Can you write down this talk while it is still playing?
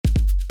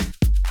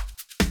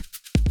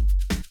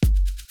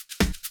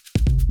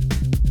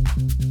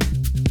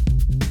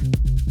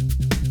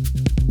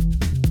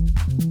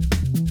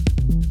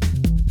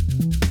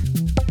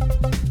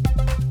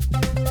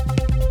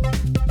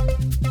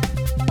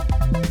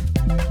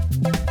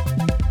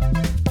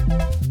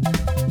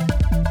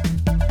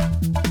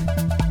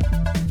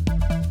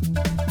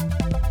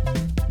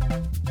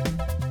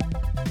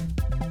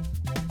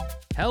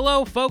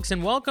Hello, folks,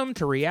 and welcome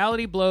to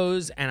Reality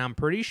Blows, and I'm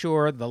pretty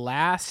sure the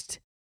last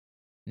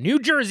New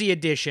Jersey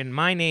edition.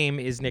 My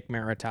name is Nick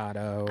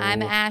Maritato.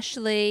 I'm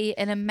Ashley.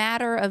 In a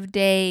matter of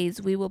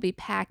days, we will be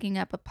packing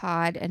up a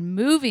pod and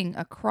moving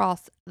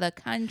across the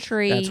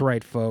country. That's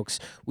right, folks.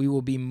 We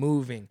will be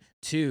moving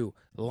to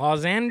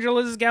Los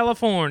Angeles,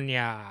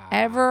 California.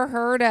 Ever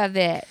heard of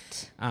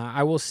it?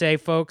 I will say,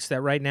 folks,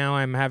 that right now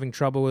I'm having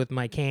trouble with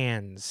my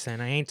cans,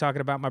 and I ain't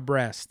talking about my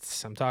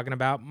breasts. I'm talking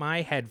about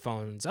my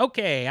headphones.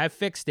 Okay, I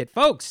fixed it.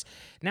 Folks,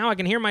 now I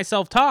can hear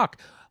myself talk.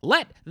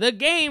 Let the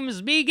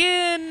games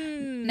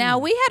begin. Now,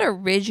 we had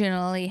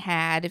originally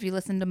had, if you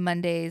listen to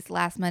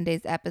last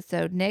Monday's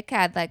episode, Nick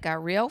had like a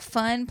real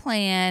fun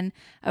plan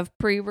of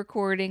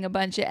pre-recording a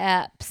bunch of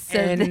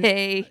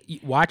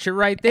eps. Watch it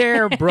right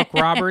there, Brooke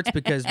Roberts,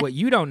 because what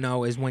you don't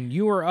know is when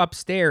you were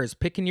upstairs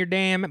picking your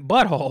damn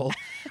butthole,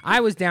 I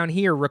was down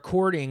here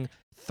recording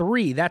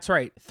three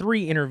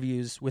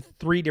interviews with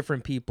three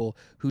different people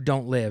who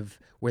don't live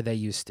where they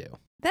used to.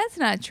 That's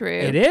not true.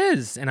 It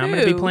is, and I'm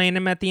going to be playing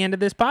him at the end of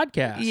this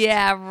podcast.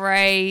 Yeah,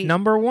 right.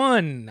 Number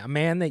one, a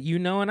man that you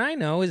know and I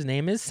know, his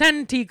name is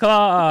Santa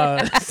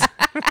Claus.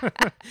 All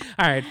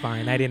right,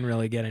 fine. I didn't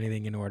really get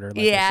anything in order.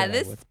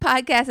 This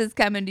podcast is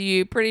coming to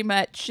you pretty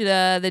much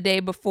the day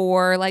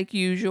before, like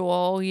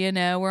usual. You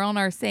know, we're on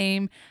our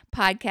same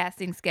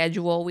podcasting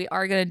schedule. We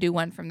are going to do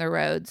one from the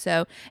road.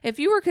 So if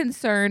you were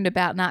concerned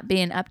about not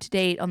being up to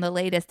date on the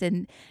latest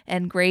and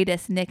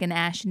greatest Nick and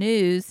Ash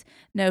news,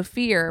 no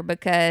fear,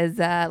 because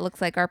it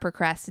looks like our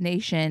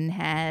procrastination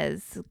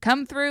has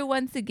come through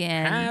once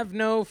again. Have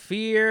no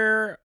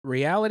fear.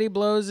 Reality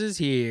Blows is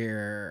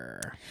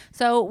here.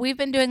 So we've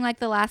been doing like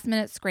the last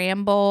minute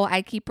scramble.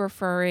 I keep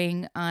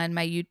referring on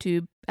my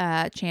YouTube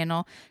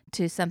channel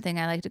to something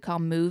I like to call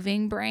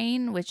moving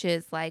brain, which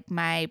is like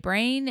my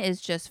brain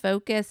is just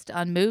focused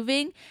on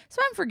moving.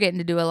 So I'm forgetting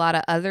to do a lot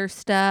of other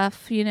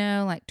stuff, you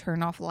know, like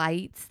turn off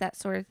lights, that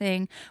sort of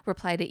thing,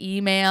 reply to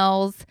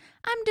emails.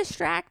 I'm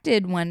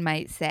distracted, one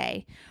might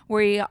say.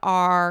 We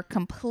are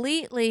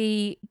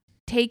completely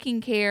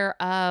taking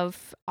care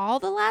of all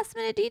the last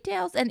minute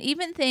details and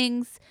even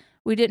things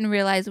we didn't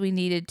realize we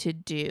needed to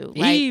do.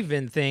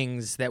 Even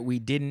things that we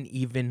didn't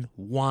even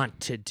want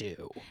to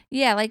do.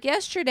 Yeah, like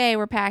yesterday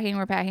we're packing.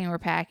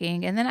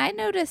 And then I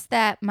noticed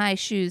that my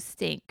shoes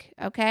stink,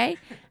 okay?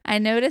 I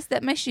noticed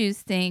that my shoes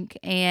stink.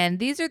 And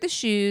these are the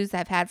shoes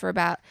I've had for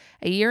about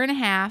a year and a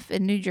half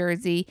in New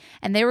Jersey.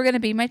 And they were going to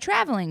be my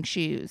traveling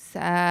shoes.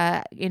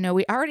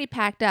 We already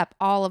packed up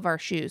all of our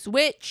shoes,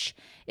 which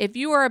if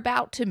you are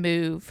about to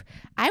move,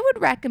 I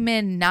would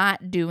recommend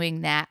not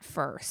doing that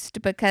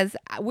first because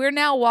we're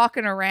now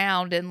walking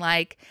around in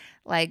like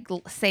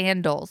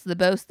sandals,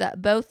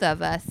 both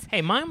of us.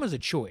 Hey, mine was a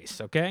choice,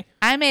 okay?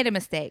 I made a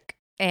mistake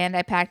and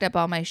I packed up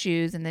all my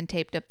shoes and then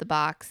taped up the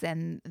box,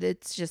 and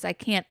it's just I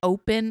can't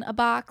open a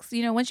box.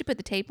 You know, once you put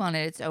the tape on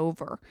it, it's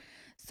over.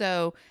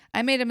 So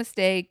I made a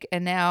mistake,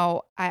 and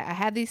now I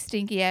have these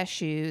stinky ass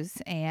shoes,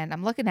 and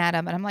I'm looking at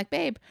them, and I'm like,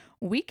 babe,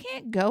 we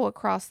can't go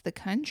across the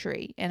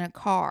country in a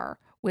car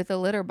with a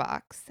litter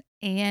box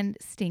and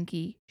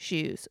stinky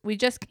shoes. We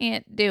just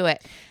can't do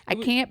it. I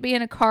can't be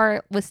in a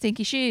car with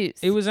stinky shoes.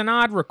 It was an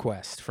odd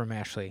request from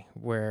Ashley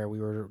where we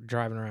were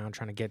driving around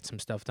trying to get some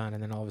stuff done,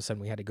 and then all of a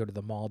sudden we had to go to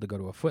the mall to go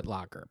to a Foot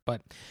Locker.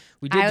 But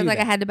we did.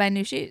 I had to buy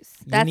new shoes.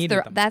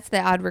 That's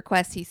the odd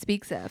request he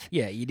speaks of.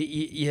 Yeah,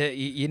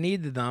 you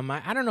needed them.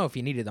 I don't know if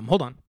you needed them.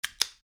 Hold on.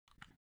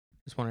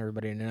 Just want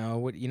everybody to know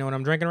what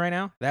I'm drinking right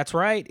now. That's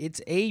right. It's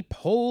a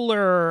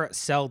Polar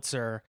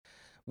Seltzer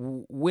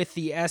with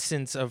the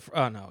essence of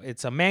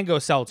it's a mango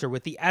seltzer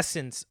with the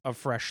essence of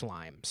fresh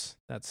limes.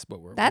 That's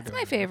what That's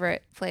my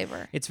favorite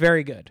flavor. It's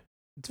very good.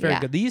 It's very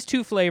good. These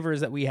two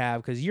flavors that we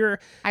have, because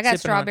I got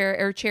strawberry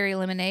or cherry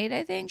lemonade,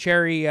 I think.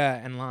 Cherry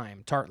and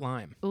lime, tart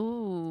lime.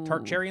 Ooh.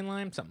 Tart cherry and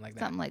lime, something like that.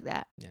 Something like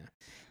that. Yeah.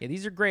 Yeah,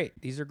 these are great.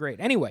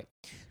 Anyway,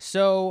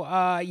 so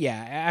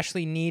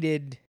Ashley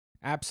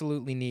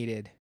absolutely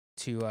needed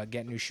to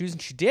get new shoes,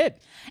 and she did.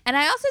 And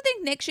I also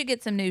think Nick should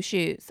get some new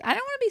shoes. I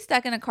don't want to be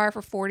stuck in a car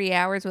for 40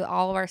 hours with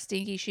all of our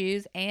stinky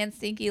shoes and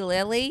Stinky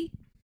Lily.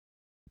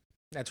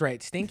 That's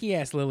right. Stinky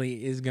ass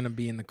Lily is going to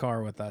be in the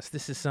car with us.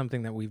 This is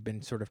something that we've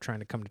been sort of trying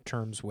to come to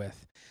terms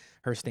with.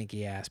 Her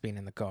stinky ass being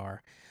in the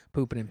car,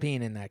 pooping and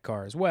peeing in that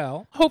car as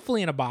well.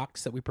 Hopefully in a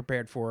box that we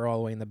prepared for her all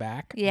the way in the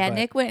back. Yeah,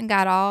 Nick went and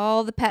got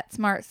all the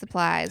PetSmart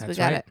supplies. We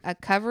got a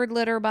covered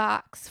litter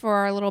box for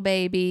our little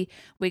baby.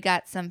 We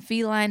got some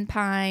feline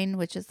pine,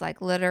 which is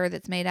like litter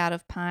that's made out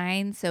of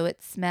pine, so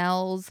it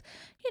smells,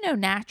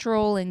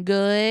 natural and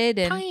good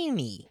and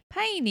piney.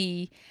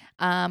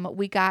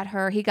 He got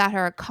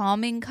her a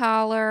calming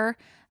collar,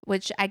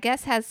 which I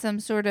guess has some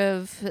sort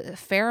of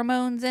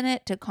pheromones in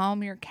it to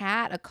calm your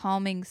cat, a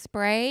calming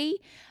spray.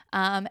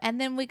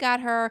 And then we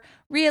got her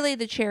really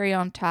the cherry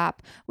on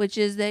top, which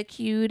is the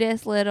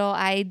cutest little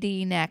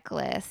ID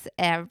necklace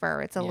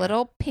ever. It's a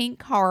little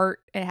pink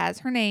heart. It has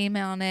her name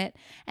on it.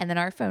 And then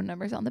our phone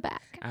number's on the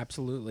back.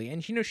 Absolutely.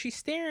 And, she's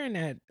staring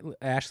at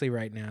Ashley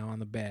right now on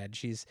the bed.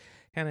 She's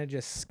kind of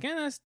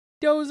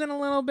dozing a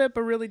little bit,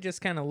 but really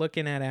just kind of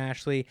looking at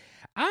Ashley.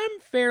 I'm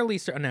fairly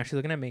certain. Now she's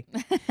looking at me.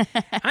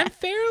 I'm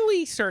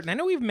fairly certain. I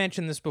know we've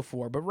mentioned this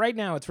before, but right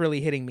now it's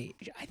really hitting me.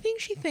 I think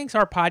she thinks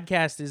our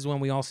podcast is when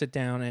we all sit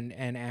down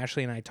and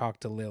Ashley and I talk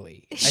to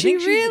Lily. She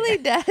really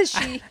does.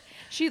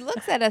 She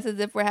looks at us as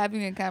if we're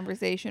having a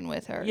conversation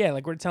with her. Yeah,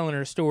 like we're telling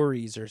her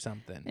stories or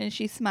something. And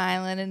she's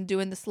smiling and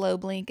doing the slow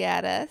blink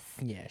at us.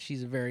 Yeah,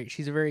 she's a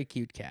very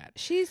cute cat.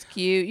 She's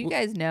cute. You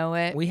guys know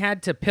it. We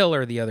had to pill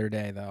her the other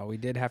day, though. We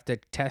did have to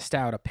test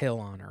out a pill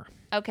on her.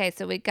 Okay,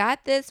 so we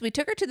got this. We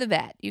took her to the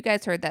vet. You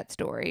guys heard that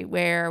story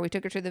where we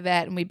took her to the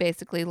vet and we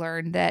basically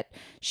learned that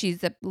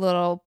she's a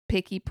little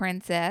picky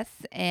princess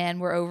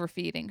and we're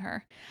overfeeding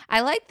her.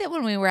 I like that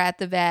when we were at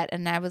the vet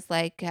and I was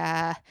like,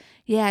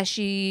 yeah,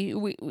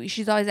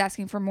 she's always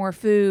asking for more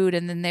food.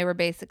 And then they were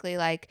basically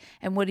like,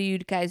 and what do you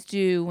guys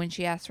do when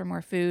she asks for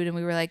more food? And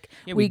we were like,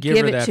 yeah, we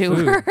give it to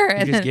her.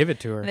 We just give it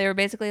to her. They were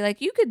basically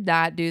like, you could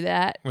not do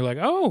that. We're like,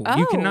 oh,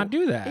 you cannot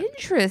do that.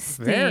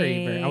 Interesting.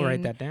 Very. I'll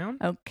write that down.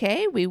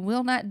 Okay, we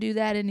will not do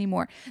that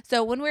anymore.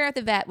 So when we were at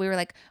the vet, we were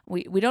like,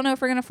 we don't know if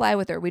we're going to fly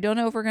with her. We don't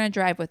know if we're going to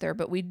drive with her,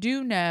 but we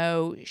do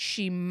know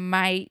she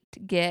might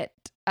get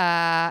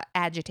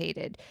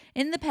agitated.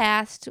 In the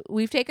past,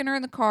 we've taken her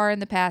in the car. In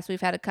the past, we've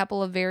had a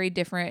couple of very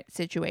different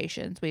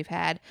situations. We've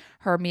had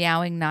her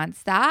meowing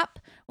nonstop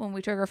when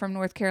we took her from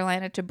North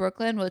Carolina to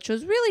Brooklyn, which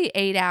was really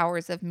 8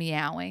 hours of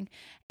meowing.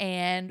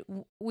 And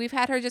we've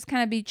had her just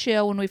kind of be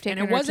chill when we've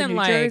taken her to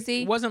New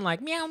Jersey. It wasn't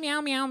like meow,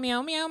 meow, meow,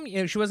 meow, meow. You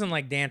know, she wasn't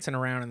like dancing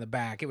around in the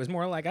back. It was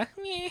more like a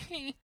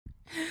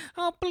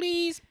oh,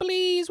 please,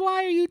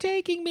 why are you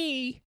taking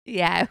me?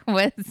 Yeah,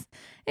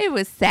 it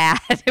was sad.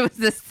 It was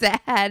a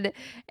sad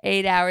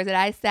 8 hours. And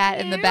I sat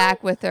in the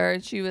back with her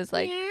and she was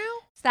like, meow.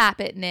 Stop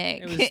it,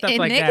 Nick. It was stuff and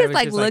like Nick that. is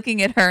like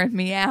looking at her and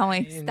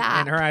meowing. Stop.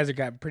 And her eyes are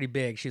got pretty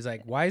big. She's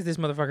like, why does this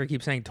motherfucker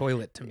keep saying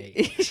toilet to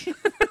me?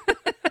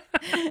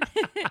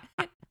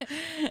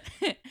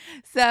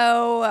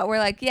 So we're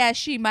like, yeah,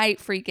 she might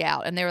freak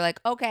out. And they were like,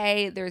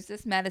 okay, there's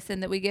this medicine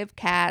that we give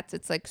cats.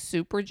 It's like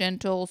super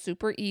gentle,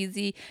 super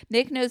easy.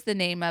 Nick knows the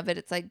name of it.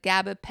 It's like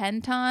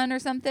gabapentin or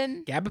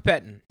something.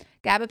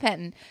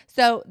 Gabapentin.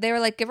 So they were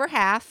like, give her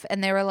half.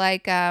 And they were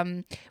like,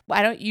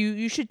 why don't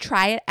you should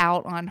try it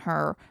out on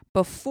her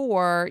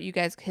before you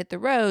guys hit the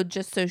road,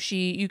 just so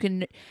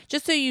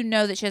you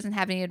know that she doesn't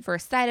have any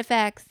adverse side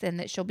effects and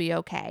that she'll be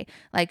okay.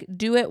 Like,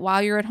 do it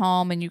while you're at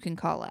home and you can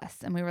call us.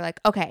 And we were like,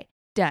 okay,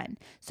 done.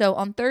 So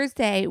on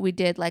Thursday, we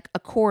did like a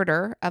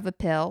quarter of a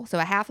pill, so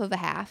a half of a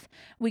half.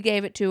 We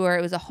gave it to her.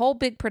 It was a whole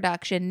big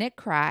production. Nick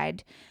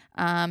cried.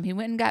 He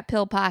went and got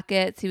pill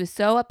pockets. He was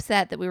so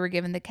upset that we were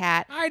giving the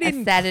cat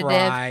a sedative.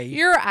 Cry.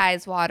 Your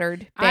eyes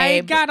watered,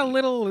 babe. I got a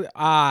little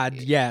odd,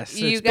 yes.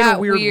 You got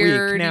been a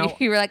weird week. Now,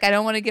 you were like, I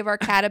don't want to give our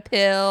cat a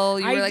pill.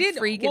 You were like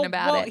freaking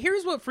about it.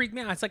 Here's what freaked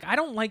me out. It's like, I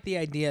don't like the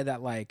idea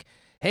that like,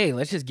 hey,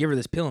 let's just give her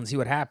this pill and see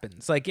what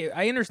happens. Like,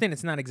 I understand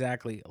it's not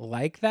exactly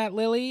like that,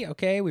 Lily.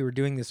 Okay, we were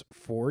doing this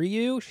for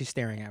you. She's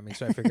staring at me,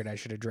 so I figured I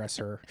should address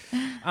her.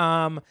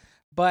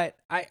 But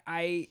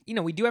I,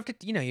 we do have to,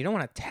 you don't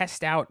want to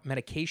test out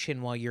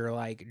medication while you're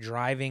like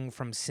driving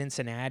from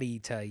Cincinnati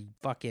to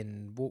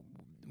fucking,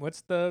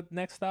 what's the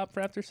next stop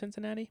for after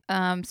Cincinnati?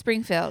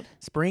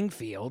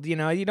 Springfield.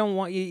 You don't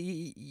want,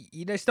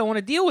 you just don't want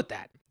to deal with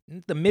that.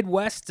 The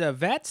Midwest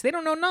vets, they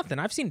don't know nothing.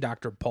 I've seen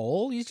Dr.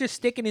 Pole. He's just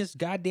sticking his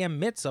goddamn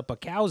mitts up a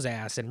cow's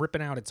ass and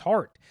ripping out its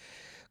heart.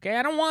 Okay,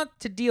 I don't want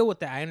to deal with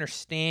that. I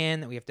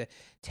understand that we have to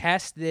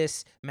test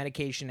this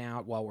medication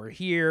out while we're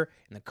here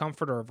in the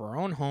comfort of our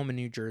own home in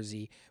New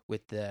Jersey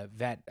with the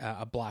vet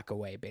a block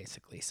away,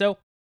 basically. So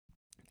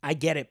I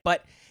get it,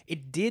 but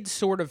it did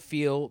sort of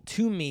feel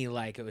to me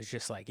like it was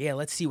just like, yeah,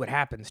 let's see what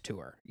happens to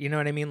her. You know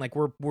what I mean? Like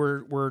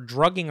we're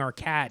drugging our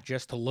cat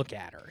just to look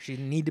at her. She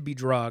didn't need to be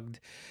drugged.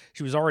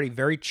 She was already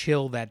very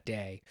chill that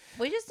day.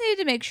 We just needed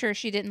to make sure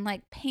she didn't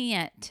like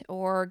pant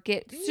or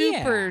get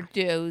super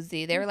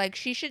dozy. They were like,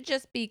 she should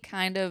just be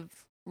kind of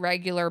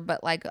regular,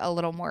 but like a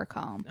little more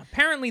calm.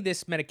 Apparently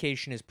this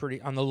medication is pretty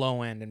on the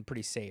low end and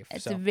pretty safe.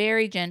 It's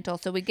very gentle.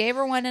 So we gave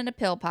her one in a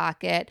pill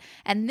pocket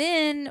and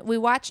then we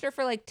watched her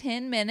for like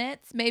 10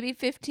 minutes, maybe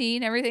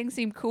 15. Everything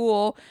seemed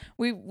cool.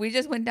 We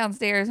just went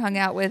downstairs, hung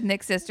out with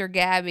Nick's sister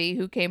Gabby,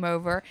 who came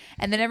over.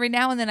 And then every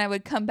now and then I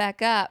would come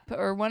back up,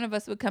 or one of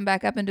us would come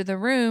back up into the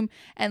room,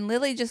 and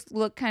Lily just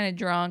looked kind of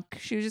drunk.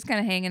 She was just kind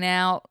of hanging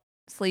out,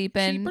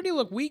 sleeping.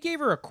 We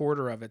gave her a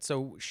quarter of it.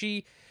 So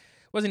she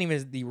wasn't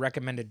even the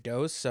recommended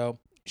dose, so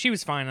she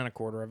was fine on a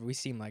quarter of it.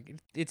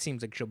 It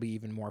seems like she'll be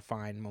even more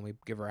fine when we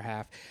give her a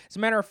half. As a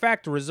matter of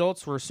fact, the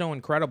results were so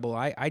incredible.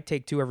 I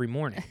take 2 every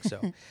morning,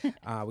 so we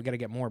got to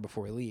get more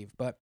before we leave.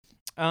 But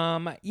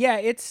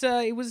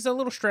it was a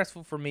little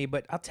stressful for me.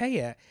 But I'll tell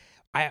you,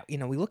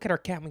 we look at our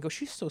cat and we go,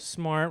 she's so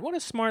smart. What a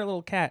smart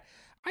little cat.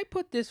 I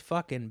put this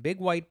fucking big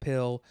white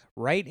pill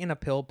right in a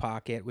pill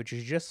pocket, which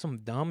is just some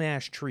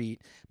dumbass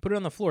treat. Put it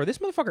on the floor. This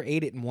motherfucker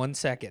ate it in 1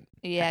 second.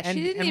 Yeah,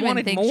 she didn't and even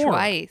wanted think more.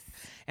 twice.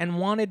 And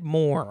wanted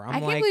more. I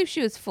can't believe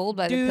she was fooled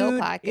by the pill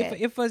pocket.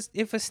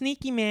 If a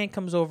sneaky man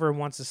comes over and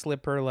wants to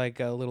slip her like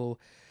a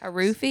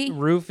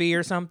roofie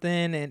or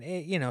something,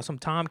 and some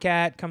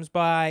tomcat comes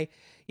by,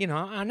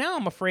 now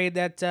I'm afraid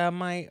that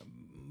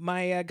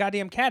my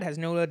goddamn cat has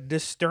no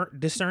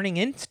discerning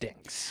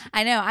instincts.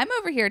 I know. I'm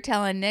over here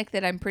telling Nick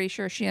that I'm pretty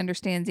sure she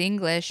understands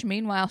English.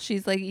 Meanwhile,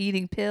 she's like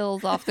eating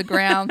pills off the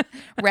ground,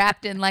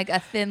 wrapped in like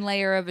a thin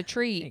layer of a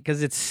treat.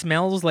 Because it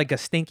smells like a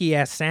stinky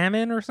ass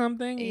salmon or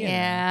something.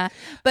 Yeah.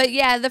 But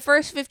yeah, the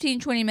first 15,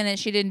 20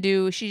 minutes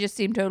she just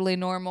seemed totally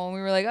normal. And we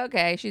were like,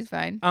 okay, she's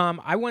fine.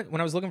 When I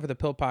was looking for the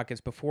pill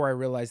pockets before I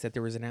realized that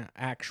there was an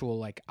actual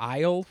like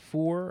aisle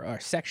for a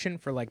section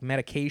for like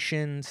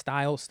medication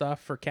style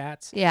stuff for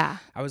cats. Yeah.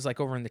 I was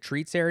like over in the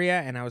treats area,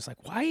 and I was like,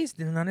 why is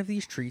none of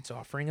these treats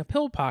offering a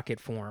pill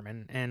pocket form?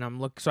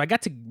 And so I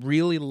got to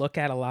really look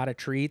at a lot of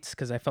treats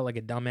because I felt like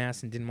a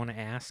dumbass and didn't want to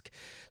ask.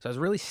 So I was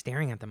really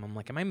staring at them. I'm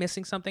like, am I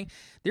missing something?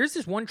 There's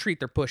this one treat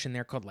they're pushing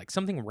there called like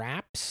something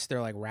wraps. They're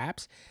like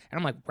wraps. And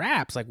I'm like,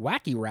 wraps, like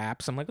wacky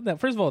wraps. I'm like, what the?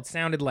 First of all, it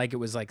sounded like it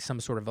was like some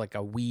sort of like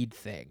a weed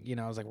thing.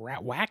 I was like,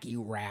 wacky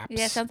wraps.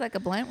 Yeah, it sounds like a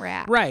blunt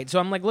wrap. Right. So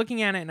I'm like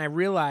looking at it and I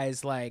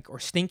realized or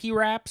stinky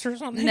wraps or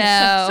something.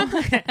 No.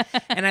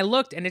 And I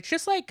looked and it's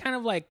just like kind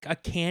of like a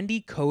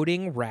candy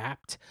coating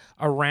wrapped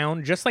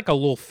around just like a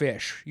little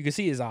fish. You can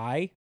see his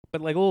eye,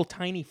 but like a little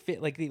tiny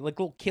fit, like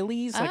little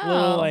killies, like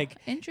little like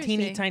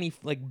teeny tiny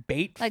like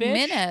bait like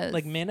fish, minnows.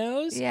 like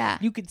minnows. Yeah,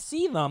 you could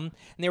see them,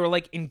 and they were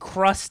like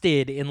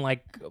encrusted in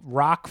like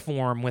rock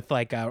form with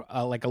like a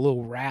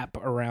little wrap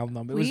around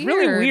them. It was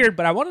really weird,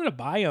 but I wanted to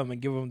buy them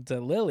and give them to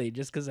Lily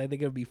just because I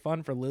think it would be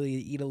fun for Lily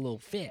to eat a little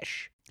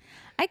fish.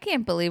 I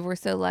can't believe we're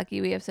so lucky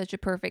we have such a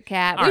perfect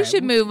cat. We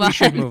should move on. We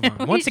should move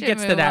on. Once it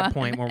gets to that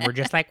point where we're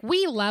just like,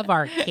 we love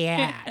our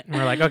cat. And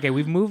we're like, okay,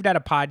 we've moved out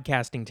of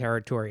podcasting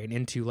territory and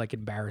into like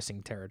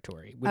embarrassing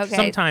territory, which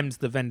sometimes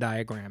the Venn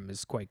diagram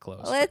is quite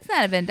close. Well, it's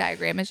not a Venn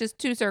diagram. It's just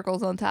two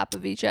circles on top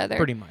of each other.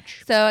 Pretty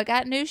much. So I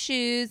got new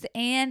shoes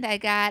and I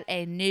got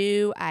a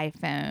new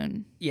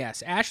iPhone.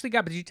 Yes, Ashley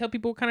got, but did you tell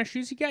people what kind of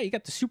shoes you got? You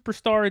got the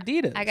Superstar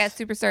Adidas. I got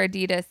Superstar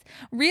Adidas.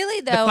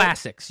 Really, though. The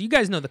classics. You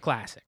guys know the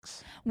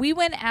classics. We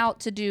went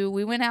out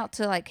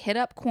to like hit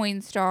up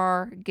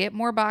Coinstar, get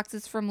more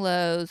boxes from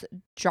Lowe's,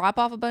 drop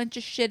off a bunch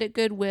of shit at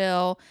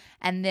Goodwill,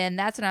 and then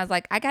that's when I was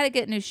like, I gotta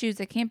get new shoes.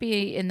 I can't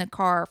be in the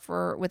car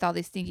with all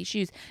these stinky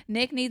shoes.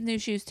 Nick needs new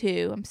shoes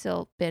too. I'm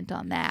still bent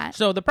on that.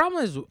 So the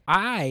problem is,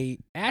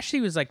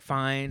 Ashley was like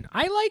fine.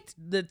 I liked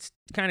the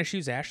kind of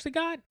shoes Ashley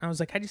got. I was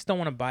like, I just don't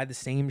want to buy the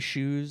same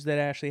shoes that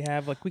Ashley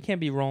have. Like, we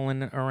can't be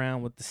rolling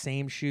around with the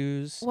same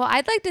shoes. Well,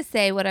 I'd like to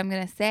say what I'm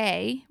gonna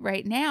say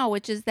right now,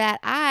 which is that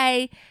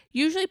I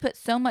usually put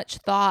so much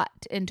thought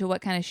into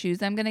what kind of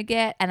shoes I'm gonna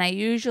get, and I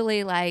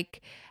usually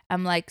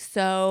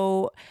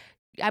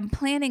I'm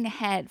planning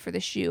ahead for the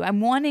shoe. I'm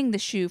wanting the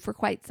shoe for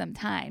quite some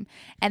time,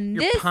 and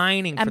I'm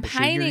pining for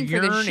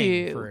the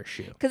shoe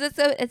because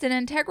it's an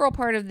integral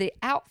part of the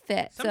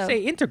outfit. Some say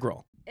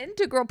integral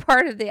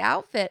part of the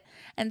outfit.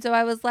 And so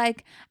I was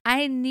like,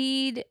 I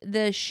need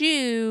the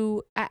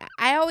shoe.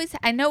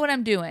 I know what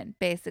I'm doing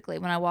basically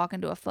when I walk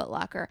into a Foot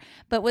Locker.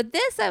 But with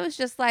this, I was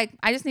just like,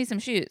 I just need some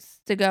shoes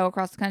to go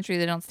across the country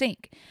that don't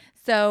stink.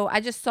 So I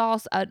just saw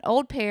an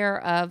old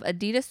pair of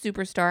Adidas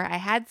Superstar. I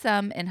had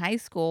some in high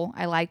school.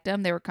 I liked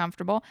them. They were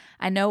comfortable.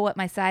 I know what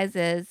my size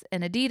is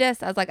in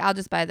Adidas. I was like, I'll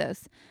just buy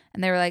those.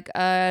 And they were like,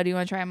 do you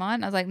want to try them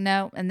on? I was like,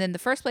 no. And then the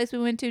first place we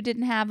went to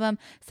didn't have them.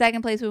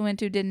 Second place we went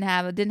to didn't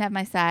have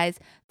my size.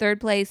 Third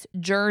place,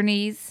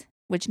 Journeys,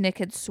 which Nick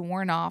had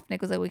sworn off.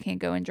 Nick was like, we can't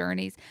go in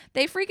Journeys.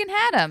 They freaking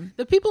had them.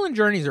 The people in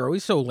Journeys are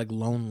always so like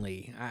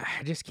lonely.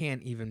 I just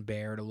can't even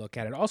bear to look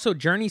at it. Also,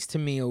 Journeys to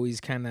me always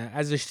kind of,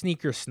 as a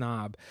sneaker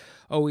snob,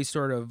 always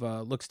sort of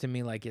looks to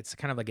me like it's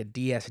kind of like a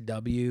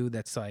DSW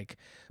that's like,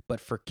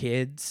 but for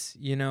kids,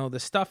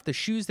 the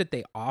shoes that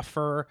they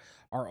offer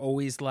are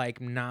always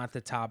like not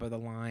the top of the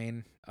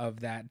line of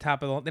that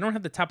they don't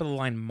have the top of the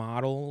line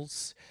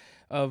models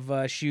of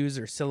shoes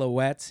or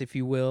silhouettes, if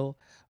you will,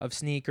 of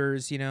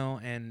sneakers,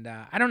 and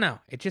I don't know.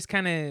 It just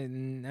kind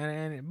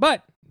of,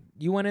 but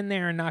you went in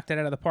there and knocked it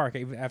out of the park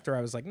after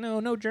I was like,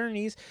 no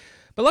Journeys.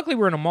 But luckily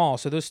we're in a mall,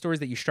 so those stores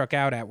that you struck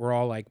out at were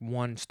all like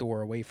one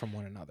store away from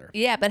one another.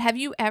 Yeah, but have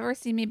you ever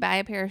seen me buy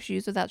a pair of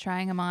shoes without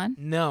trying them on?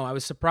 No, I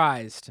was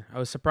surprised.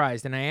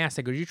 And I asked,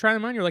 did you try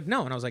them on? You're like,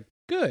 no. And I was like,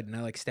 good. And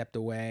I like stepped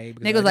away.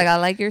 Nick was like, I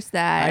like your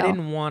style. I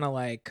didn't want to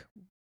like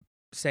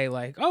say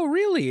like, oh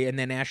really? And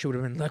then Ashley would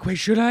have been like, wait,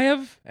 should I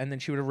have? And then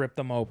she would have ripped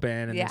them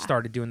open and then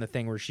started doing the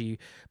thing where she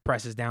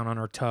presses down on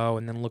her toe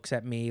and then looks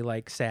at me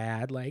like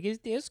sad, like, is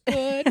this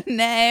good?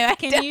 No,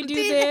 can you do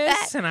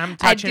this? That. And I'm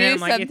touching it. I'm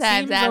like, it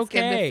seems ask okay.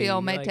 Him to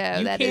feel my like, toe.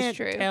 You that is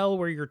true. can't tell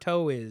where your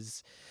toe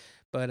is,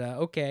 but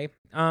okay.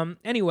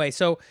 Anyway,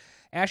 so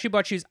Ashley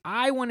bought shoes.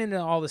 I went into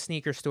all the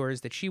sneaker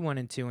stores that she went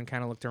into and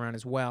kind of looked around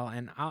as well.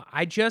 And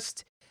I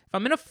just, if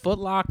I'm in a Foot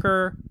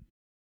Locker,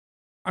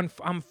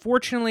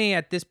 unfortunately,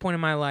 at this point in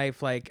my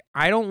life, like,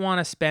 I don't want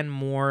to spend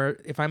more.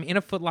 If I'm in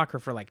a Foot Locker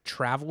for like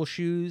travel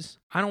shoes,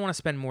 I don't want to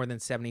spend more than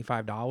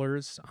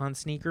 $75 on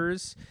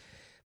sneakers,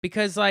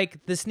 because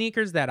like the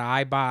sneakers that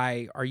I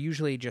buy are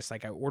usually just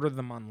like I order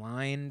them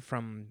online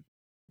from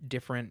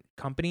different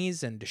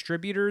companies and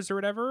distributors or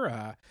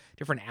whatever,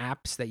 different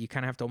apps that you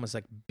kind of have to almost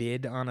like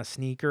bid on a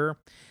sneaker.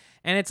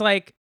 And it's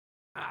like,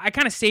 I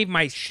kind of save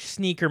my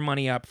sneaker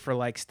money up for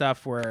like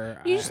stuff where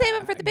You just save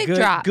them for the big good,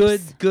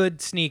 drops.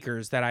 good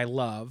sneakers that I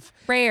love.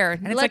 Rare.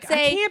 And it's Let's like,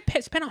 I say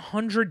can't spend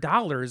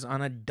 $100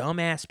 on a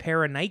dumbass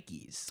pair of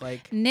Nikes.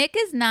 Like, Nick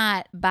is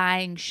not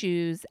buying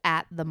shoes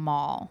at the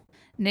mall.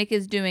 Nick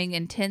is doing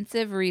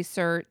intensive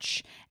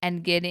research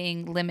and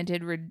getting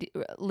limited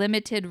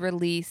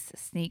release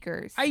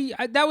sneakers.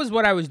 I that was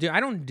what I was doing. I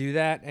don't do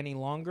that any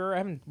longer. I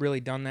haven't really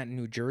done that in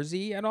New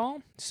Jersey at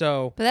all.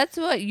 So, but that's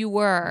what you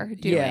were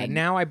doing. yeah,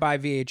 now I buy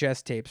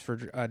VHS tapes for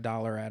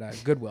 $1 at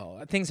a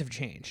Goodwill. Things have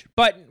changed.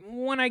 But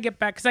when I get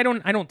back, because I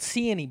don't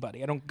see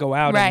anybody, I don't go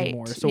out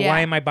anymore. So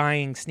why am I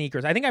buying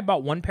sneakers? I think I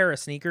bought one pair of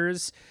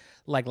sneakers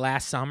like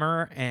last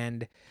summer,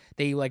 and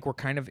they like were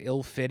kind of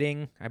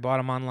ill-fitting. I bought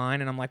them online,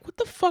 and I'm like, what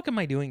the fuck am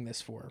I doing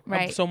this for?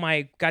 Right. So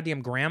my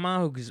goddamn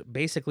grandma, who's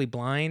basically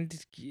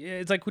blind,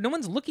 it's like no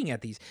one's looking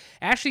at these.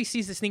 Ashley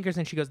sees the sneakers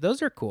and she goes,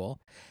 those are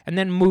cool, and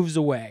then moves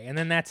away, and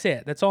then that's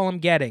it. That's all I'm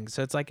getting.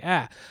 So it's like,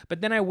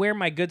 But then I wear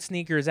my good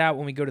sneakers out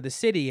when we go to the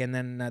city, and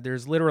then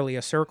there's literally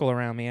a circle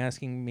around me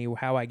asking me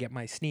how I get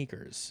my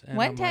sneakers. And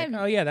One time,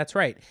 like, oh yeah, that's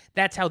right.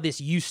 That's how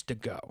this used to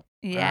go.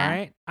 Yeah. All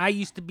right. I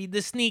used to be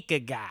the sneaker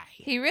guy.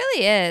 He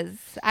really is.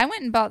 I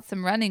went and bought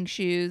some running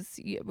shoes.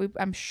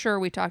 I'm sure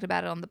we talked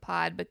about it on the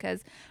pod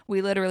because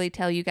we literally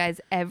tell you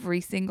guys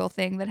every single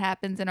thing that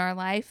happens in our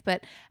life.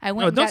 But I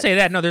went. No, don't say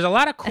that. No, there's a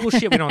lot of cool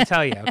shit we don't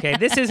tell you. Okay,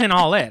 this isn't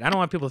all it. I don't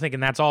want people thinking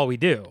that's all we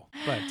do.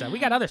 But we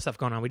got other stuff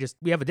going on.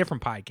 We have a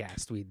different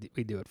podcast. We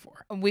do it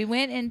for. We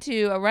went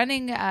into a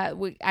running.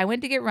 I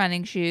went to get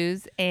running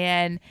shoes,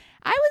 and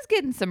I was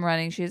getting some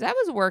running shoes. I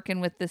was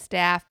working with the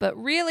staff,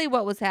 but really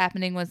what was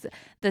happening was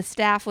the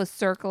staff was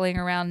circling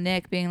around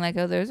Nick being like,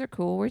 oh, those are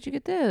cool. Where'd you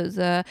get those?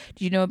 Do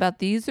you know about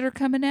these that are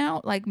coming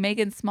out? Like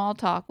making small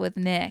talk with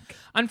Nick.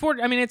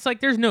 Unfortunately, I mean, it's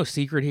like there's no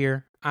secret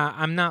here.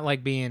 I'm not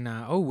like being,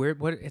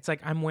 what? It's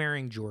like I'm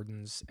wearing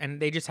Jordans, and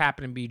they just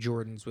happen to be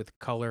Jordans with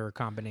color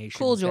combinations.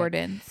 Cool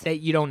Jordans. That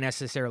you don't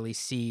necessarily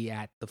see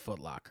at the Foot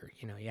Locker.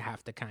 You know, you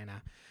have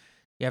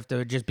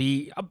to just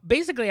be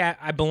basically.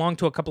 I belong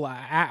to a couple of.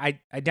 I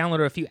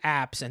downloaded a few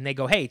apps, and they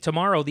go, "Hey,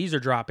 tomorrow these are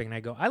dropping." And I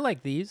go, "I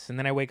like these." And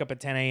then I wake up at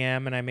 10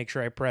 a.m. and I make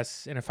sure I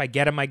press. And if I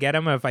get them, I get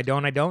them. If I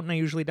don't, I don't. And I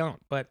usually don't.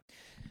 But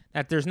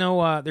there's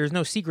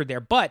no secret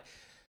there. But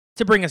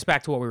to bring us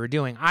back to what we were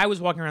doing, I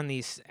was walking around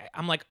these.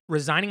 I'm like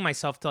resigning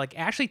myself to like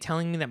Ashley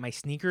telling me that my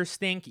sneakers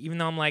stink, even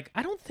though I'm like,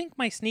 I don't think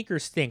my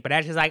sneakers stink. But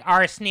Ashley's like,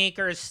 our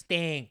sneakers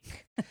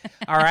stink.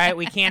 All right,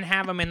 we can't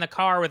have them in the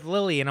car with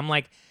Lily. And I'm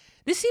like,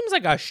 this seems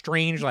like a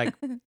strange, like,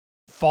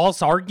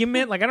 false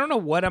argument. Like, I don't know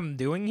what I'm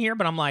doing here,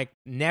 but I'm, like,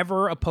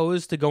 never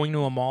opposed to going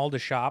to a mall to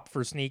shop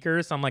for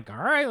sneakers. So I'm like, all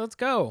right, let's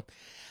go.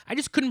 I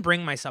just couldn't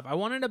bring myself. I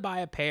wanted to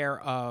buy a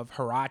pair of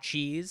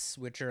Huaraches,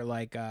 which are,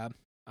 like,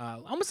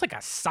 almost like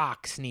a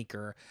sock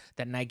sneaker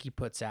that Nike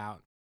puts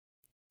out.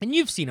 And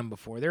you've seen them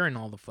before. They're in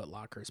all the Foot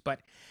Lockers.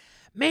 But,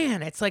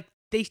 man, it's like,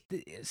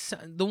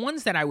 the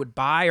ones that I would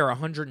buy are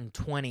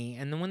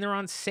 $120, and then when they're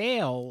on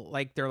sale,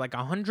 like, they're, like,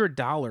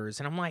 $100.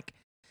 And I'm like,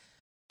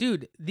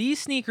 dude, these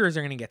sneakers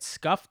are going to get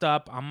scuffed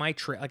up on my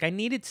trip. Like, I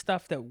needed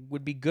stuff that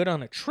would be good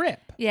on a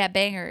trip. Yeah,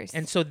 bangers.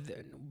 And so,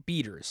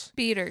 beaters.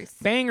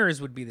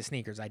 Bangers would be the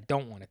sneakers I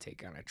don't want to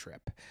take on a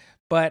trip.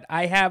 But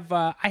I have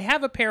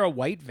a pair of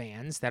white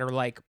Vans that are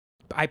like,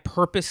 I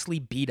purposely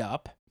beat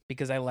up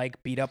because I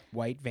like beat up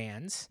white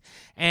Vans.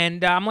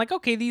 And I'm like,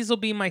 okay, these will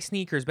be my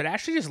sneakers. But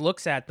Ashley just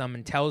looks at them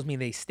and tells me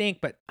they stink,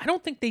 but I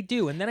don't think they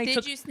do. And then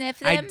Did you sniff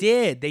them? I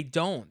did. They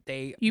don't.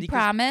 You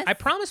promise? I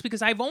promise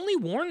because I've only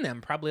worn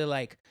them probably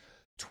like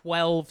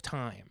 12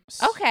 times.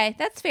 Okay,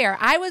 that's fair.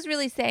 I was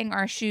really saying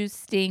our shoes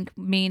stink,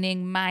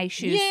 meaning my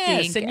shoes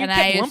stink. And you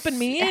kept lumping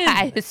me in.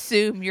 I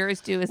assume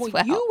yours do as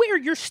well. You wear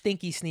your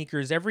stinky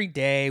sneakers every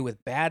day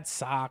with bad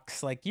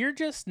socks. Like, you're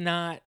just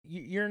not,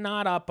 you're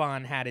not up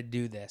on how to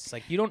do this.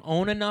 Like, you don't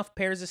own enough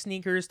pairs of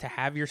sneakers to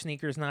have your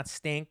sneakers not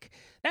stink.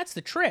 That's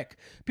the trick.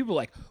 People are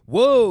like,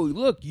 whoa,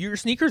 look, your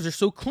sneakers are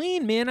so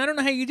clean, man. I don't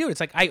know how you do it.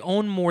 It's like, I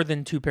own more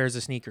than 2 pairs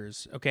of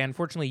sneakers. Okay,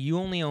 unfortunately, you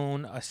only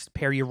own a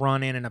pair you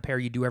run in and a pair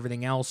you do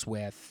everything else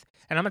with.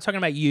 And I'm not talking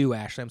about you,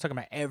 Ashley. I'm talking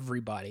about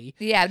everybody.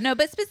 Yeah, no,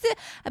 but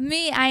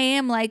me, I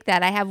am like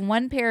that. I have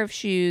 1 pair of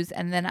shoes,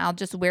 and then I'll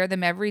just wear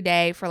them every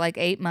day for like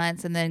 8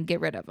 months and then get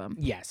rid of them.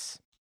 Yes.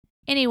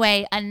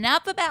 Anyway,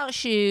 enough about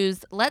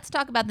shoes. Let's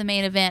talk about the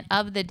main event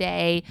of the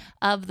day,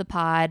 of the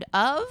pod,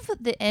 of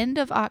the end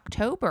of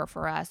October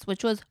for us,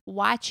 which was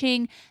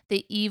watching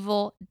the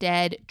Evil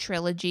Dead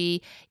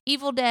trilogy.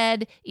 Evil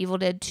Dead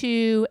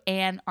 2,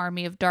 and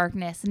Army of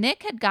Darkness.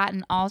 Nick had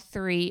gotten all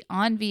three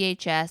on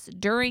VHS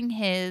during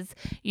his,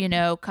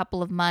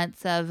 couple of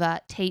months of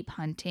tape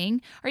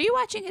hunting. Are you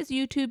watching his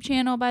YouTube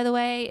channel, by the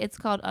way? It's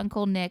called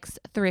Uncle Nick's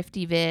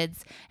Thrifty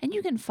Vids, and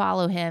you can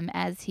follow him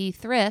as he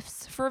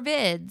thrifts for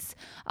vids.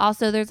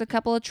 Also, there's a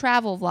couple of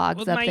travel vlogs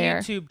up there. My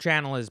YouTube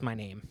channel is my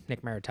name,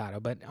 Nick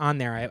Maritato, but on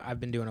there I've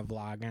been doing a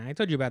vlog, and I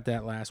told you about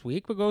that last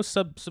week. But go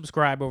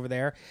subscribe over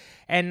there.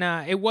 And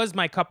it was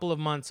my couple of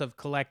months of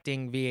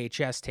collecting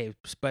VHS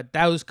tapes, but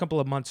those couple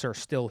of months are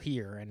still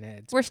here,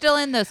 and we're still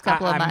in those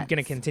couple of months. I'm going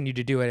to continue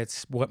to do it.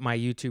 It's what my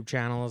YouTube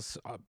channel is,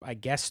 I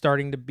guess,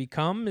 starting to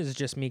become, is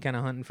just me kind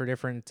of hunting for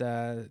different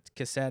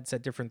cassettes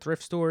at different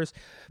thrift stores.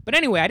 But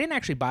anyway, I didn't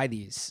actually buy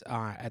these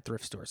at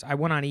thrift stores. I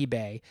went on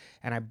eBay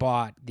and I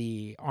bought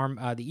the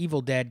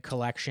Evil Dead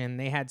collection.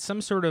 They had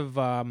some sort of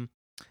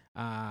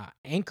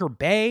Anchor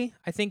Bay,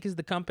 I think is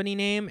the company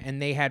name,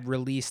 and they had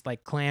released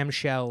like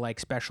clamshell like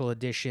special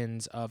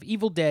editions of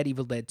Evil Dead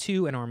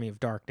 2, and Army of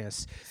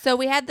Darkness. So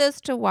we had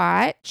those to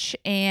watch,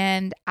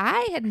 and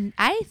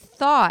I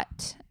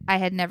thought I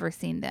had never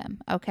seen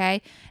them,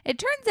 okay? It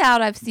turns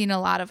out I've seen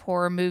a lot of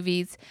horror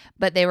movies,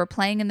 but they were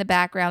playing in the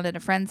background at a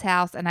friend's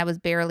house, and I was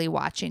barely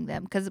watching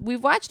them. Because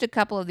we've watched a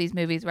couple of these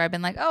movies where I've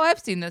been like, oh, I've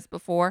seen this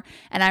before.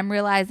 And I'm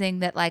realizing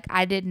that, like,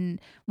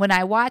 when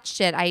I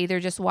watched it, I either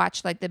just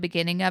watched, like, the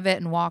beginning of it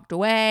and walked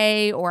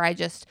away, or I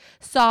just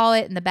saw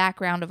it in the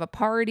background of a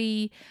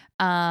party.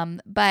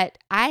 But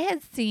I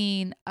had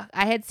seen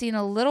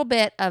a little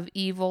bit of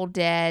Evil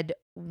Dead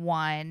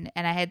 1,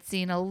 and I had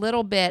seen a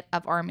little bit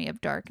of Army of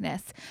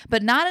Darkness,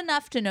 but not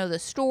enough to know the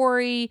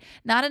story,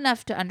 not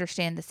enough to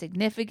understand the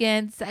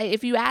significance.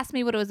 If you ask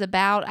me what it was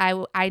about,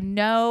 I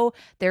know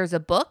there's a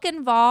book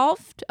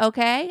involved,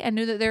 okay? I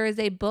knew that there is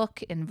a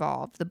book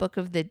involved, the Book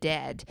of the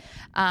Dead.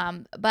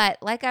 But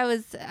like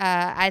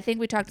I think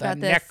we talked about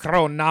this.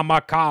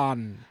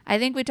 Necronomicon. I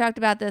think we talked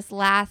about this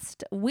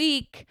last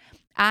week.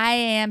 I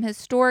am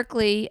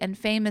historically and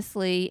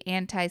famously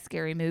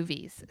anti-scary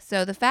movies.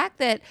 So the fact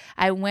that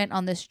I went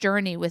on this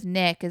journey with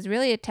Nick is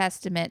really a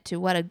testament to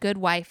what a good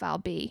wife I'll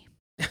be.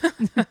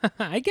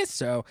 I guess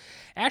so.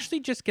 Ashley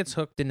just gets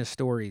hooked into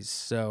stories.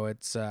 So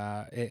it's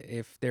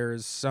if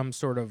there's some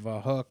sort of a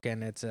hook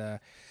and it's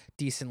a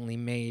decently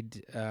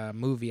made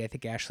movie, I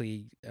think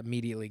Ashley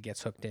immediately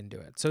gets hooked into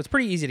it. So it's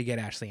pretty easy to get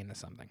Ashley into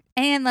something.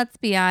 And let's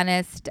be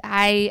honest,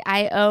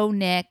 I owe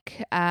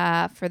Nick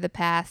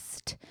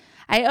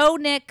I owe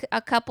Nick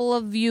a couple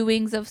of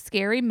viewings of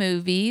scary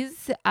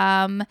movies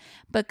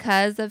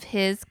because of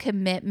his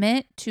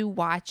commitment to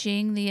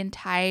watching the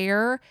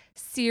entire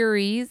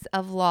series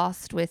of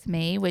Lost with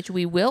me, which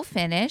we will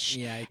finish.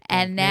 Yeah,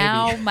 and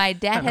now my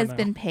debt has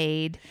been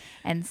paid.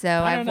 And so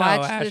I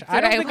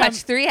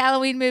watched 3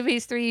 Halloween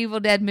movies, 3 Evil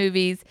Dead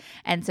movies.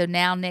 And so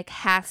now Nick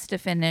has to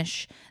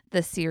finish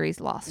the series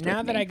Lost now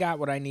with that me. I got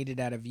what I needed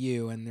out of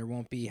you, and there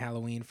won't be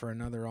Halloween for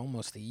another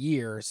almost a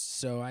year,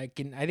 so I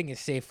think it's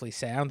safely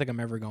say I don't think I'm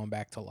ever going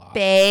back to Lost.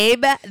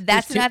 Babe,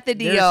 that's not the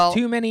deal. There's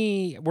too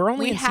many. We're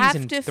only in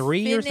season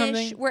 3 or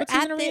something. We're at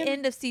the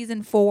end of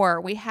season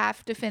 4. We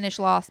have to finish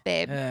Lost,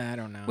 babe. I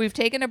don't know. We've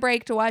taken a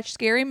break to watch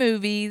scary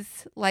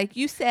movies, like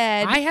you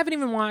said. I haven't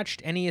even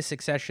watched any of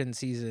Succession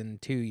season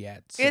 2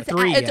 yet. It's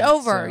yet,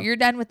 over. So. You're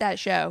done with that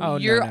show. Oh,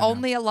 You're no.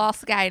 only a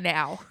Lost guy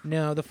now.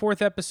 No, the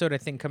 4th episode I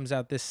think comes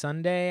out this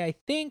Sunday. I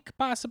think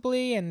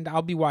possibly, and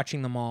I'll be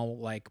watching them all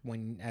like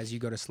as you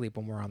go to sleep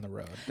when we're on the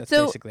road. That's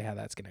basically how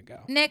that's gonna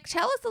go. Nick,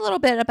 tell us a little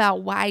bit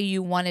about why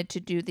you wanted to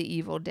do the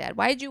Evil Dead.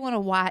 Why did you want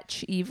to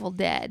watch Evil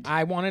Dead?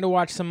 I wanted to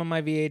watch some of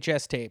my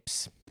VHS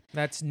tapes.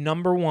 That's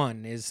number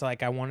one. Is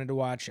like I wanted to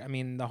watch. I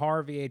mean, the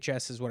horror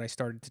VHS is what I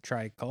started to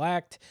try to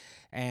collect,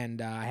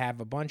 and I have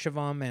a bunch of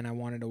them, and I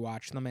wanted to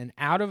watch them. And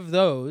out of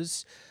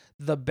those,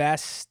 the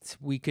best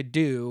we could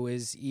do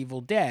is Evil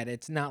Dead.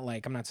 It's not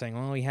like, I'm not saying,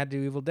 well, we had to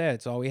do Evil Dead.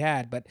 It's all we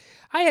had. But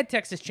I had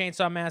Texas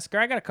Chainsaw Massacre.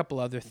 I got a couple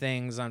other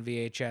things on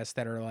VHS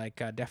that are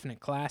like definite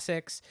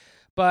classics.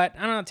 But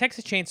I don't know,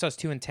 Texas Chainsaw is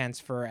too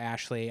intense for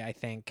Ashley, I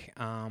think.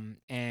 And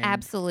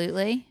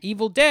absolutely.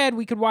 Evil Dead,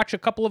 we could watch a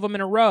couple of them in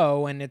a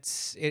row, and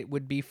it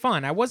would be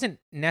fun. I wasn't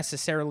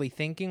necessarily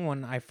thinking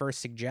when I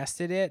first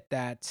suggested it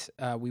that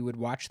we would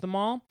watch them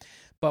all.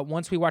 But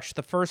once we watched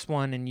the first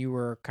one and you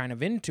were kind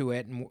of into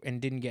it and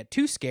didn't get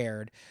too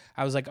scared,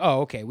 I was like, oh,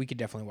 okay, we could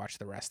definitely watch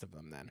the rest of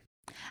them then.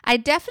 I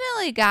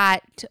definitely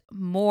got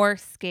more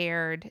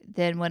scared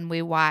than when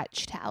we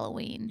watched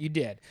Halloween. You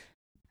did.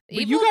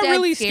 But Evil you got Dead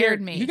really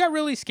scared me. You got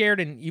really scared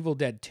in Evil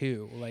Dead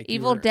 2. Like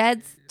Evil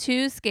Dead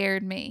 2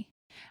 scared me.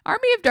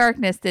 Army of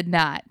Darkness did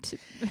not.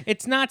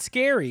 It's not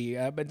scary,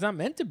 but it's not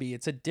meant to be.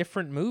 It's a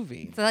different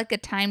movie. It's like a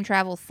time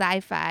travel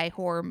sci-fi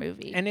horror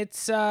movie. And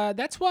it's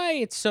that's why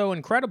it's so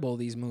incredible,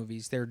 these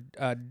movies. They're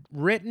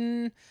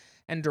written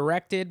and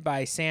directed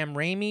by Sam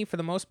Raimi for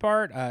the most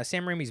part.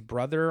 Sam Raimi's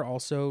brother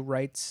also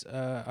writes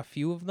a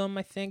few of them,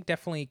 I think.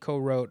 Definitely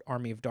co-wrote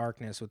Army of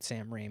Darkness with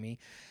Sam Raimi.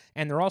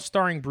 And they're all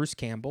starring Bruce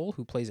Campbell,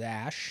 who plays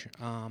Ash.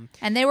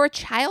 And they were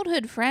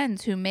childhood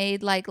friends who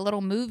made like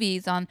little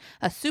movies on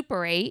a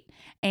Super 8,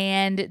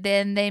 and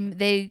then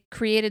they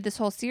created this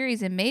whole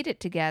series and made it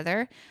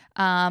together.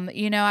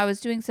 I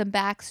was doing some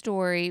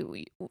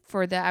backstory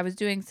I was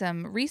doing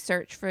some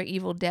research for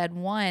Evil Dead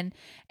 1,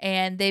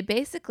 and they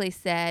basically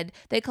said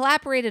they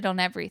collaborated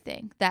on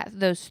everything,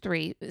 those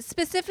three,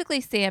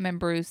 specifically Sam and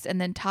Bruce, and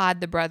then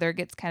Todd, the brother,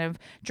 gets kind of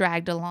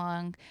dragged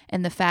along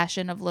in the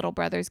fashion of little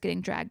brothers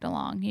getting dragged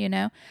along,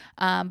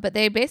 but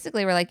they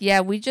basically were like,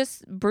 yeah,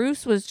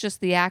 Bruce was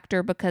just the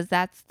actor because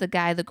that's the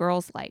guy the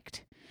girls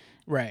liked.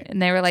 Right.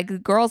 And they were like, the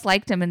girls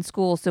liked him in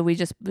school, so we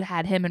just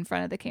had him in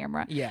front of the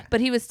camera. Yeah.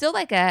 But he was still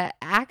like a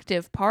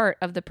active part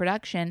of the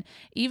production.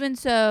 Even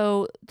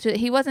so,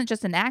 he wasn't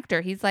just an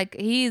actor. He's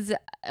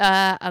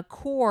a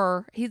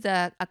core. He's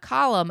a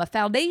column, a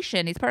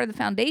foundation. He's part of the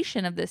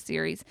foundation of this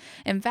series.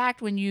 In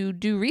fact, when you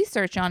do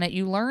research on it,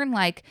 you learn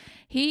like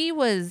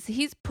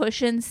he's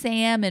pushing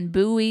Sam and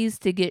buoys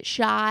to get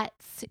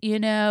shots.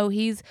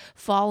 He's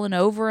fallen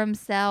over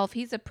himself.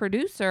 He's a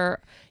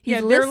producer.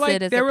 He's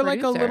listed as a producer. They were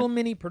like a little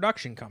mini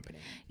production company.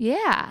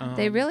 Yeah,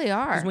 they really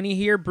are. Because when you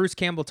hear Bruce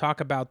Campbell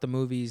talk about the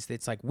movies,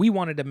 it's like, we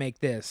wanted to make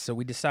this, so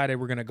we decided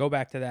we're going to go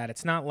back to that.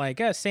 It's not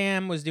like,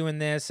 Sam was doing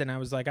this, and I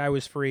was like, I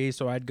was free,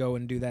 so I'd go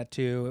and do that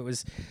too. It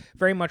was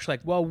very much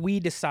like, well, we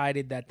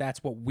decided that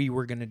that's what we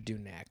were going to do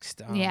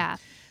next. Yeah,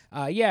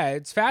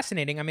 it's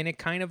fascinating. I mean, it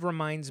kind of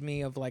reminds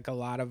me of like a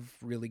lot of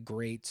really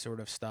great sort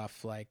of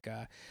stuff. Like,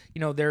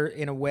 they're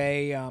in a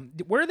way,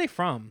 where are they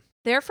from?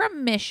 They're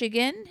from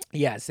Michigan.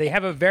 Yes, they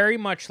have a very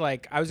much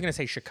like, I was going to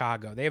say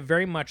Chicago. They have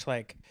very much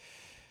like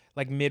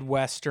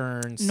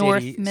Midwestern city,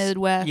 North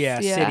Midwest. Yeah.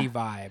 City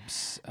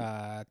vibes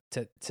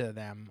to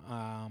them.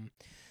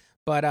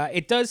 But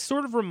it does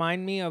sort of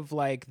remind me of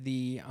like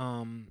the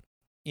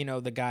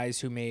the guys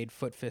who made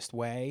Foot Fist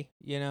Way,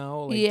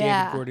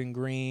 David Gordon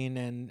Green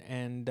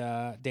and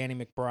Danny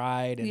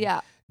McBride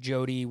and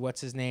Jody,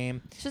 what's his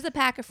name? Just a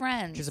pack of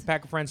friends. Just a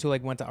pack of friends who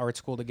like went to art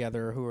school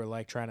together, who are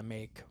like trying to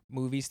make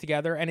movies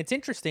together. And it's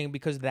interesting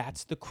because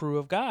that's the crew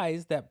of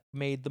guys that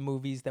made the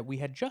movies that we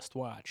had just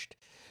watched,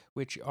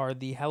 which are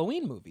the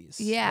Halloween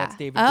movies. Yeah. That's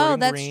David Gordon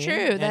that's Green.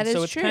 true. That is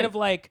so it's true. kind of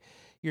like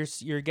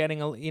you're getting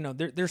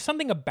there's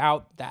something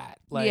about that.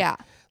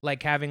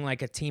 Like having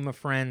like a team of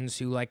friends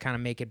who like kind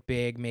of make it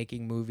big,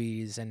 making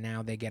movies, and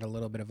now they get a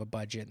little bit of a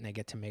budget and they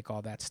get to make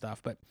all that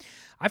stuff. But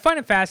I find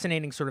it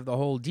fascinating, sort of the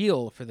whole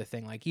deal for the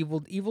thing. Like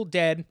Evil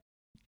Dead,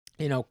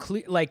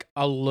 like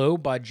a low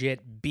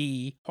budget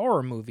B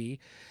horror movie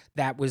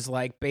that was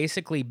like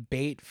basically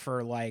bait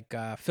for like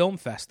film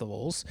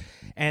festivals,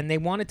 and they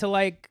wanted to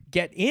like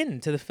get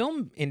into the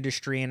film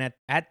industry, and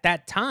at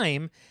that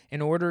time,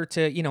 in order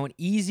to an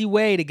easy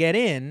way to get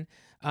in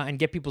and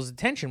get people's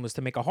attention was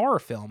to make a horror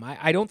film.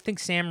 I don't think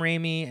Sam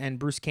Raimi and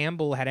Bruce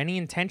Campbell had any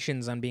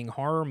intentions on being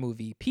horror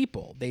movie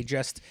people. They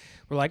just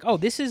were like, oh,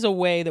 this is a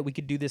way that we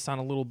could do this on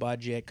a little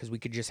budget because we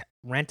could just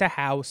rent a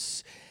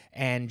house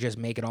and just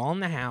make it all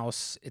in the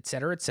house, et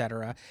cetera, et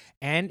cetera.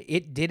 And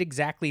it did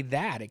exactly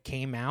that. It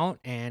came out,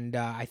 and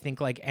I think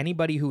like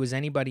anybody who was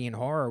anybody in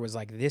horror was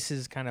like, this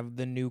is kind of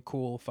the new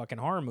cool fucking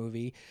horror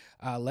movie.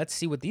 Let's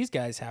see what these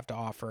guys have to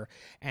offer.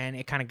 And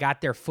it kind of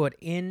got their foot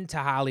into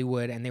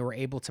Hollywood, and they were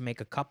able to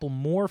make a couple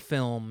more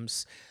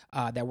films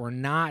that were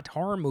not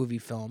horror movie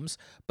films,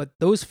 but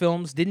those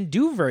films didn't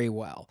do very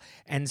well.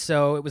 And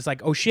so it was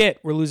like, oh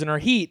shit, we're losing our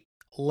heat.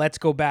 Let's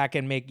go back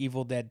and make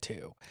Evil Dead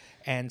 2.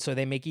 And so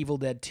they make Evil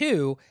Dead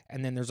 2,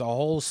 and then there's a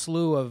whole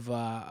slew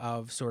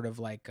of sort of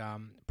like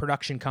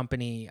production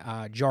company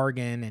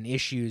jargon and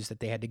issues that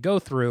they had to go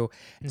through.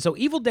 And so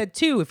Evil Dead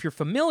 2, if you're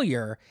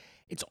familiar,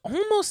 it's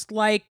almost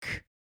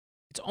like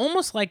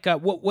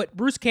what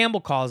Bruce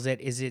Campbell calls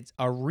it's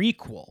a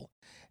requel,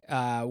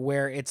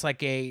 where it's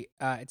like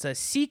it's a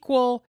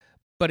sequel,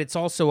 but it's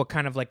also a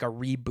kind of like a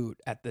reboot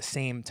at the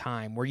same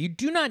time, where you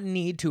do not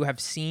need to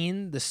have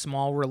seen the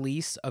small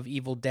release of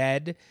Evil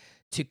Dead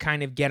to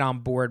kind of get on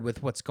board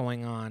with what's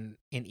going on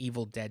in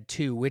Evil Dead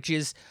 2, which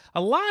is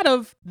a lot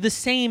of the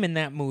same in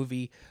that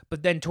movie,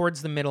 but then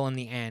towards the middle and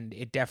the end,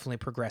 it definitely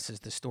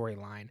progresses the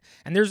storyline.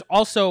 And there's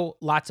also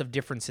lots of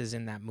differences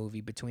in that movie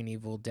between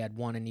Evil Dead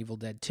 1 and Evil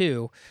Dead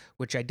 2,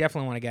 which I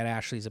definitely want to get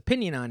Ashley's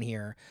opinion on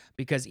here,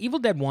 because Evil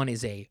Dead 1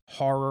 is a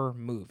horror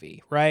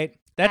movie, right?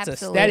 That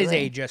is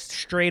a just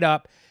straight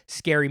up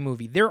scary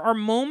movie. There are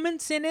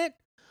moments in it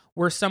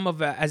where some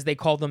of, as they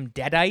call them,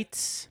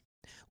 deadites,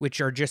 which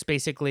are just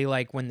basically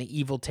like when the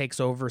evil takes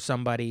over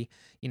somebody,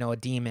 a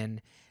demon.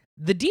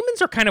 The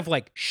demons are kind of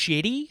like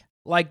shitty.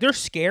 Like they're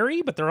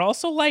scary, but they're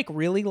also like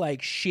really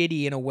like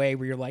shitty in a way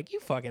where you're like,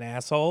 you fucking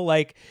asshole.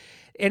 Like,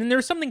 and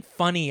there's something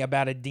funny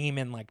about a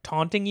demon like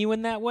taunting you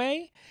in that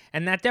way.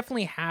 And that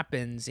definitely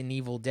happens in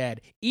Evil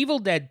Dead. Evil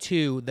Dead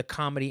 2, the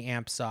comedy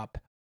amps up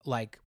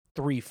like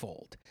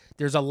threefold.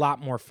 There's a lot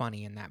more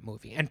funny in that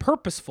movie, and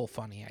purposeful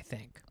funny, I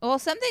think. Well,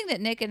 something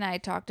that Nick and I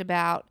talked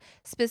about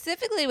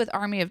specifically with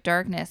Army of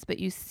Darkness, but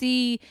you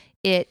see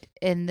it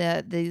in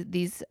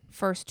these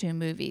first two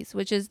movies,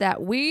 which is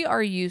that we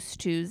are used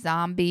to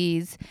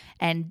zombies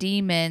and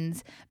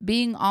demons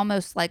being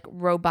almost like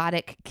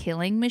robotic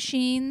killing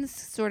machines.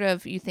 Sort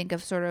of, you think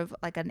of sort of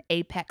like an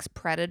apex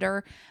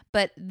predator,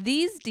 but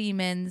these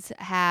demons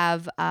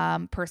have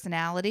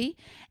personality.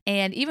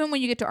 And even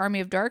when you get to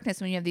Army of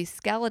Darkness, when you have these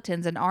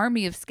skeletons, an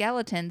army of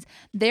skeletons,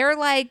 they're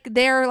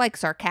like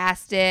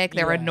sarcastic,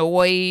 they're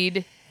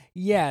annoyed.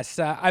 Yes,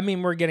 I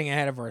mean, we're getting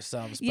ahead of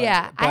ourselves. But,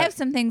 I have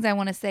some things I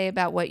want to say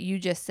about what you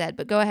just said,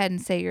 but go ahead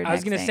and say your I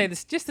was going to say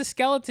this, just the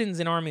skeletons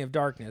in Army of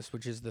Darkness,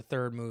 which is the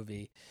third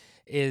movie,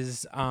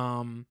 is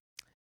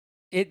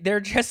they're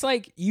just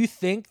like, you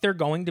think they're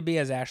going to be,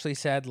 as Ashley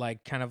said,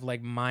 like kind of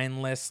like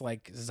mindless,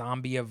 like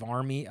army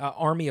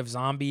of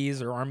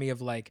zombies or army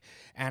of like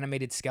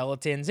animated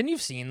skeletons. And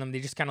you've seen them. They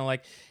just kind of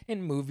like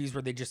in movies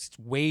where they just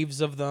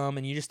waves of them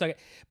and you just like,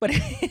 but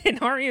in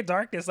Army of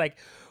Darkness, like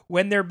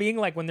when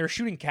they're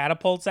shooting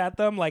catapults at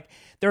them, like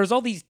there's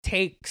all these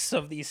takes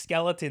of these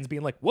skeletons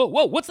being like, whoa,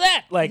 what's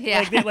that? Like,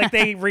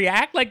 they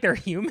react like they're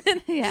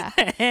human. Yeah.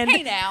 And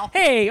hey now.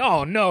 Hey,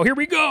 oh no, here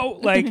we go.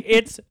 Like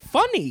it's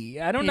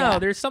funny. I don't know.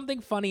 There's something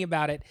funny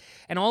about it.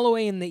 And all the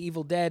way in the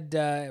Evil Dead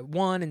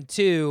 1 and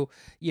 2,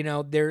 you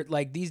know, they're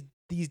like these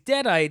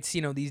deadites,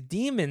 you know, these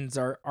demons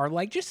are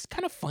like just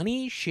kind of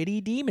funny,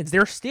 shitty demons.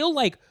 They're still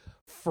like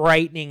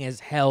frightening as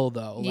hell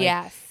though. Like,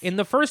 yes. In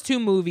the first two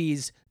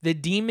movies, the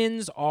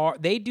demons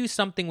they do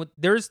something with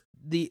there's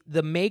the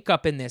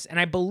makeup in this, and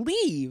I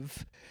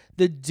believe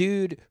the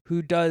dude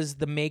who does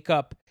the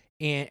makeup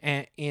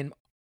in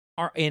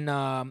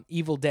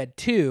Evil Dead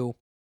 2,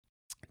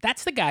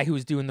 that's the guy who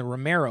was doing the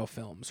Romero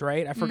films,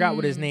 right? I forgot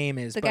what his name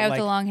is. The guy with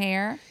the long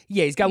hair?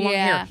 Yeah, he's got long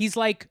hair. He's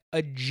like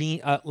a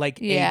genius. Like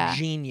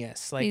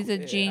he's a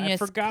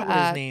genius. I forgot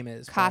what his name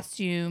is.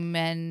 Costume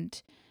and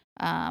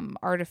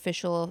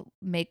artificial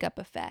makeup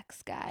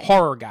effects guy.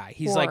 Horror guy.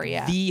 He's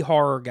the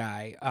horror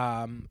guy.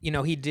 You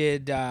know, he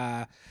did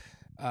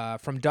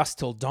From Dusk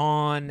Till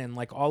Dawn and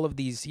like all of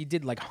these. He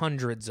did like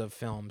hundreds of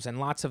films and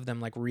lots of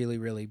them like really,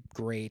 really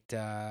great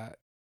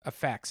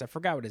effects. I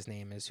forgot what his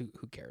name is.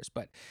 Who cares?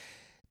 But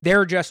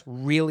they're just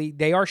really,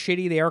 they are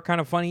shitty. They are kind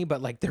of funny,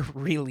 but like they're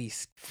really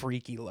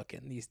freaky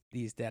looking,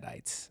 these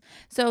deadites.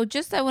 So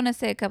just, I want to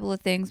say a couple of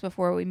things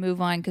before we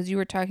move on, because you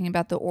were talking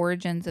about the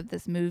origins of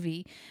this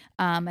movie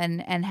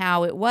and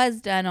how it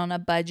was done on a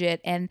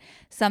budget. And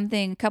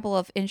a couple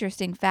of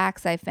interesting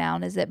facts I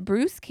found is that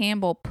Bruce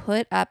Campbell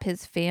put up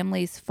his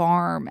family's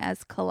farm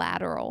as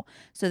collateral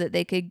so that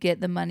they could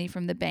get the money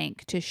from the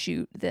bank to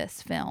shoot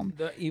this film.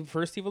 The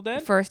first Evil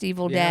Dead? First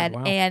Evil Dead.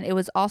 Wow. And it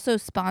was also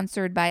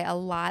sponsored by a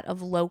lot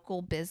of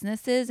local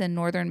businesses in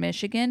northern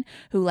Michigan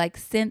who like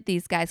sent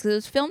these guys, because it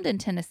was filmed in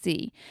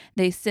Tennessee.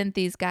 They sent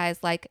these guys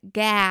like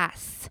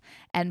gas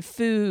and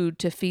food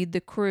to feed the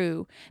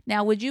crew.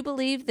 Now, would you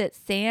believe that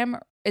Sam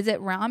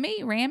Raimi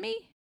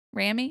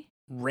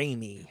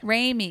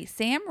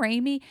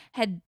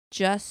had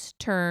just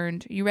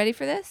turned, you ready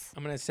for this?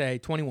 I'm going to say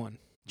 21.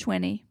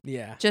 20.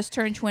 Yeah. Just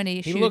turned 20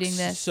 he shooting looks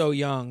this. So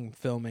young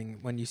filming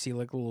when you see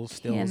like little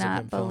stills of him filming.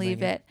 Cannot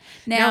believe it.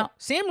 Now,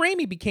 Sam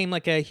Raimi became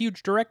like a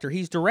huge director.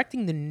 He's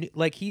directing the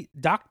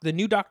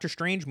new Doctor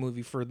Strange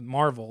movie for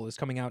Marvel is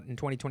coming out in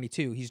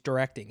 2022. He's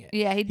directing it.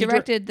 Yeah, he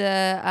directed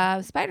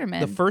the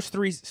Spider-Man. The first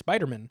three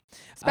Spider-Man.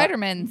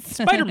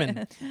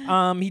 Spider-Man.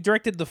 He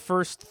directed the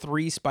first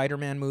 3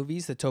 Spider-Man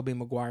movies, the Tobey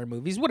Maguire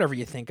movies, whatever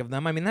you think of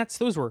them. I mean,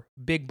 those were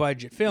big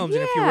budget films.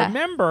 Yeah. And if you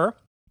remember,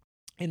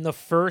 in the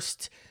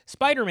first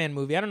Spider-Man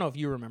movie, I don't know if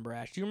you remember,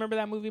 Ash. Do you remember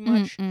that movie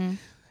much? Mm-mm.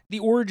 The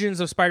origins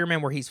of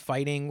Spider-Man, where he's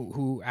fighting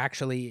who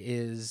actually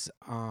is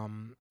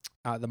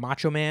the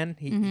Macho Man,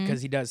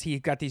 because he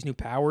got these new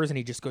powers and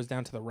he just goes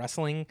down to the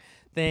wrestling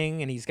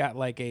thing and he's got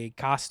like a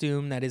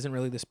costume that isn't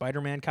really the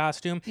Spider-Man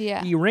costume.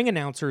 Yeah. The ring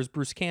announcer is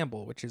Bruce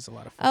Campbell, which is a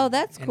lot of fun. Oh,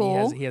 that's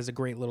cool. He has a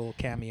great little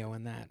cameo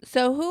in that.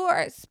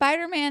 So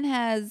Spider-Man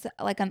has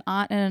like an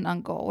aunt and an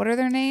uncle. What are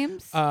their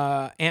names?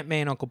 Aunt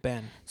May and Uncle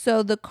Ben.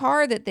 So the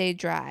car that they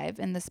drive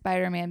in the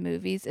Spider-Man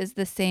movies is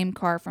the same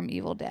car from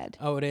Evil Dead.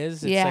 Oh, it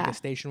is? It's like a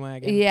station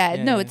wagon? Yeah,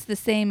 it's the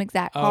same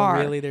exact car. Oh,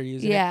 really? They're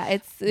using it? Yeah,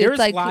 There's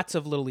like lots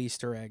of little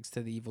Easter eggs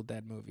to the Evil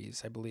Dead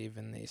movies, I believe,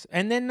 in these.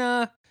 And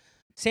then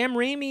Sam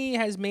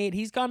Raimi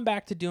he's gone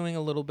back to doing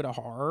a little bit of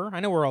horror. I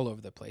know we're all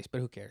over the place,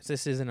 but who cares?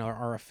 This isn't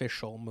our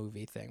official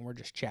movie thing. We're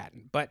just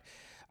chatting. But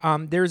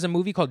there's a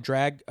movie called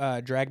Drag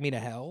Me to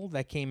Hell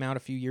that came out a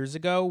few years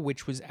ago,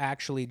 which was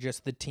actually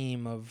just the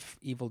team of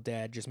Evil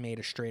Dead just made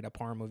a straight up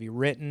horror movie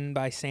written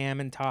by Sam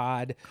and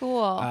Todd.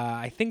 Cool.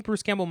 I think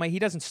Bruce Campbell he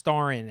doesn't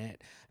star in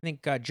it. I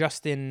think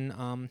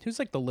Justin, who's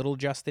like the little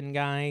Justin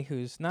guy,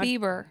 who's not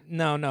Bieber.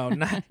 No,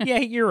 not. Yeah,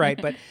 you're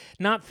right, but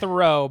not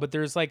Thoreau. But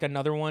there's like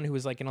another one who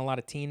was like in a lot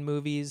of teen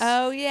movies.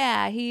 Oh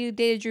yeah, he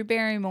dated Drew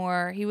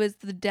Barrymore. He was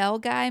the Dell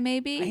guy,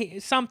 maybe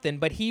Something,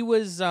 but he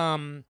was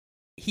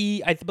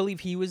I believe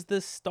he was the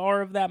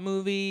star of that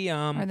movie.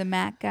 Or the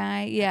Mac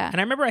guy. Yeah.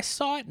 And I remember I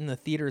saw it in the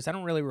theaters. I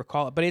don't really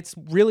recall it, but it's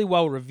really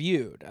well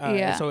reviewed.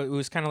 Yeah. So it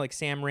was kind of like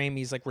Sam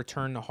Raimi's like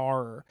return to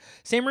horror.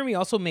 Sam Raimi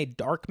also made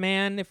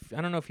Darkman.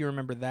 I don't know if you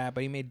remember that,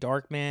 but he made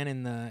Darkman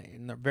in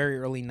the very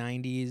early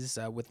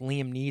 '90s with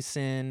Liam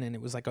Neeson, and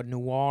it was like a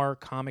noir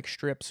comic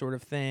strip sort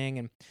of thing.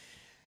 And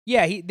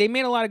yeah, they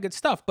made a lot of good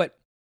stuff, but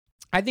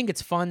I think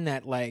it's fun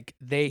that like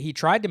he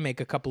tried to make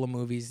a couple of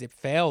movies, it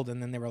failed,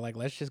 and then they were like,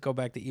 let's just go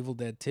back to Evil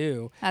Dead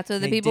 2. That's what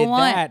And the they people did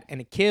want. that, and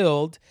it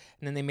killed.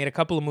 And then they made a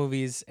couple of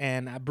movies,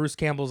 and Bruce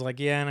Campbell's like,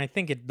 yeah, and I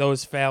think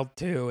those failed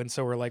too. And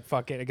so we're like,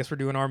 fuck it, I guess we're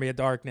doing Army of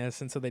Darkness.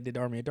 And so they did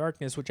Army of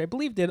Darkness, which I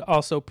believe did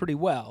also pretty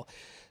well.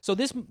 So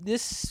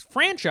this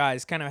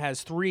franchise kind of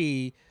has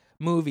 3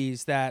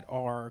 movies that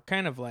are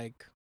kind of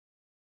like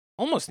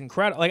almost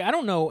incredible. Like I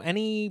don't know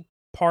any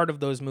part of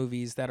those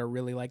movies that are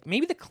really like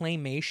maybe the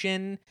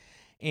claymation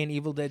in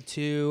Evil Dead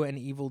 2 and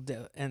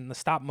and the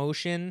stop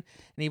motion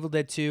in Evil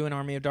Dead 2 and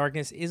Army of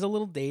Darkness is a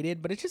little dated,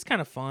 but it's just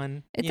kind of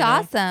fun. It's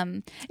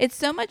awesome. It's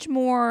so much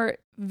more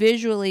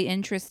visually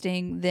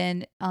interesting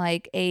than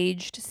like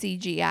aged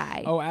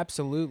CGI. Oh,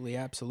 absolutely,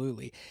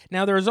 absolutely.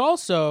 Now there's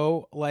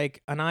also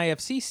like an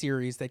IFC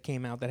series that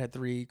came out that had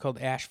 3 called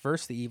Ash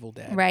vs. the Evil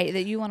Dead. Right,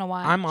 that you want to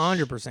watch. I'm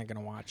 100% going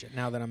to watch it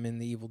now that I'm in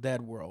the Evil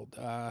Dead world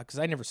because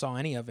I never saw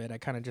any of it. I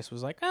kind of just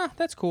was like,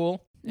 that's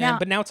cool.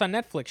 But now it's on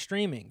Netflix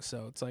streaming,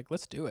 so it's like,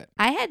 let's do it.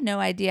 I had no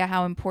idea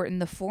how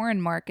important the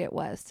foreign market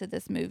was to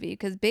this movie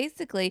because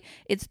basically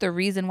it's the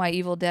reason why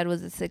Evil Dead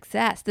was a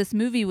success. This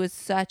movie was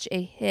such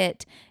a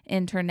hit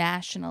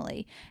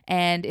internationally,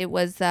 and it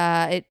was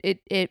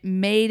it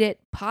made it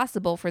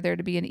possible for there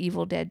to be an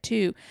Evil Dead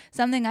 2.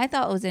 Something I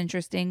thought was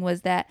interesting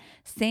was that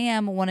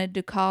Sam wanted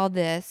to call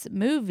this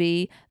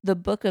movie The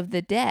Book of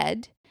the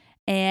Dead.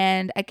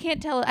 And I can't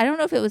tell. I don't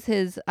know if it was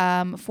his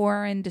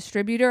foreign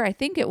distributor. I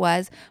think it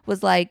was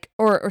like,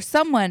 or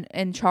someone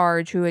in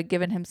charge who had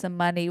given him some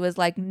money was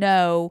like,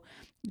 no,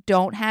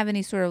 don't have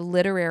any sort of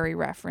literary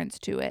reference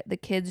to it. The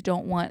kids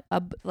don't want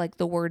like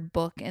the word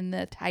book in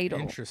the title.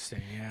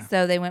 Interesting, yeah.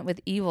 So they went with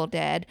Evil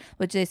Dead,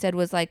 which they said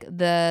was like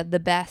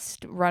the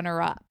best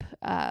runner-up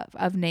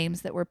of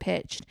names that were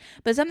pitched.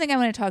 But something I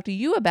want to talk to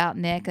you about,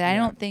 Nick, that I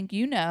don't think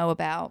you know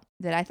about,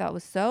 that I thought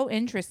was so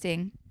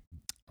interesting,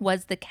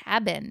 was the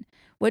cabin.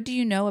 What do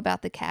you know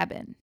about the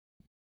cabin?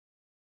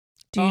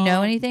 Do you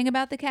know anything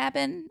about the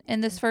cabin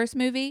in this first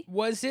movie?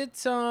 Was it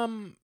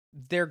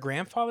their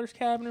grandfather's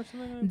cabin or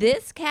something like that?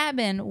 This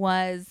cabin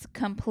was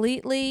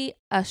completely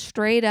a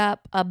straight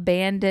up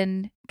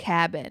abandoned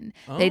cabin.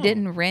 They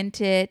didn't rent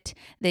it.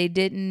 They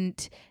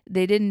didn't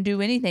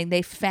do anything.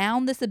 They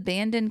found this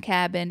abandoned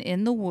cabin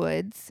in the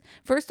woods.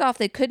 First off,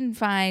 they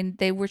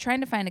were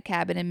trying to find a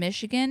cabin in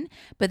Michigan,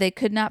 but they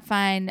could not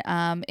find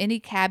any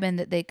cabin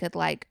that they could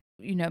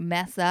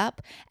mess up,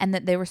 and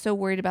that they were so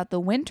worried about the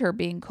winter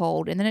being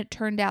cold. And then it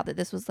turned out that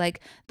this was like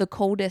the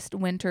coldest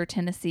winter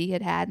Tennessee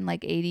had in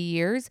like 80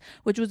 years,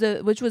 which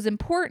was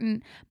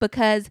important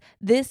because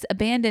this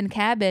abandoned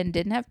cabin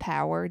didn't have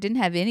power, didn't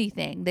have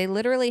anything. They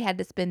literally had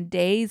to spend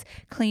days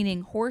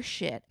cleaning horse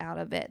shit out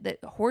of it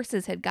that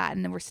horses had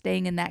gotten and were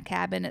staying in that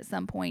cabin at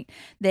some point.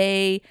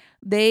 They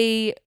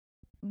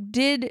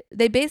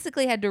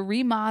basically had to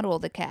remodel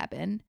the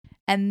cabin,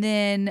 and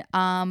then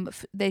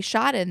they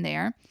shot in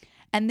there.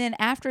 And then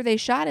after they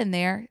shot in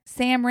there,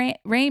 Sam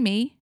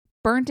Raimi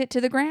burnt it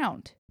to the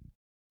ground.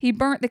 He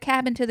burnt the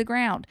cabin to the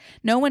ground.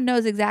 No one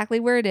knows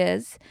exactly where it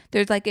is.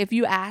 There's like, if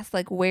you ask,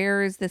 like,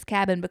 where is this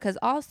cabin? Because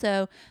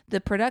also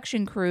the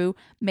production crew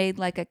made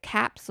like a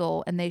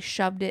capsule and they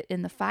shoved it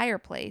in the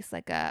fireplace,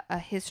 like a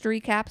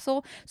history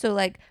capsule. So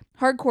like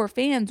hardcore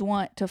fans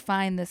want to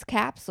find this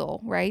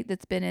capsule, right?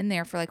 That's been in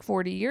there for like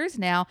 40 years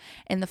now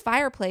in the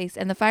fireplace.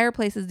 And the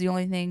fireplace is the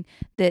only thing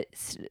that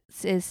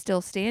is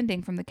still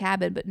standing from the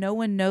cabin, but no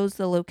one knows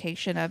the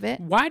location of it.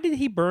 Why did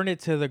he burn it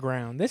to the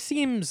ground? This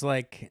seems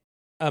like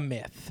a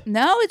myth.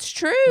 No, it's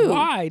true.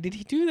 Why did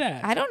he do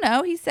that? I don't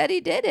know. He said he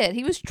did it.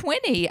 He was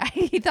 20.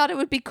 He thought it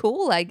would be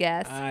cool, I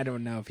guess. I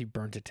don't know if he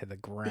burnt it to the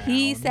ground.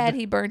 He said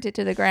he burnt it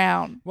to the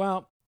ground.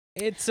 Well,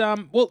 it's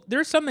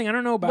there's something I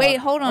don't know about. Wait,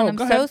 hold on. I'm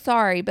so ahead.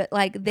 sorry, but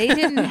like they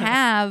didn't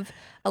have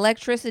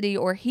electricity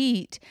or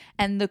heat,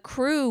 and the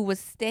crew was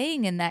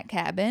staying in that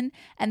cabin,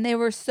 and they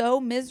were so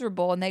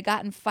miserable, and they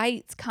got in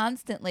fights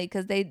constantly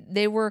because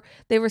they were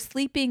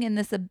sleeping in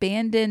this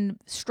abandoned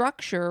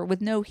structure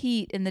with no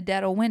heat in the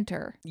dead of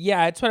winter.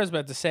 Yeah, that's what I was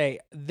about to say.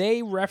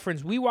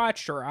 We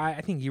watched, or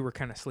I think you were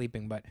kind of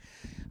sleeping, but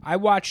I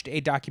watched a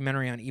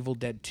documentary on Evil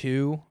Dead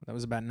 2 that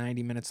was about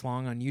 90 minutes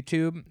long on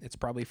YouTube. It's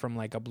probably from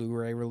like a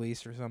Blu-ray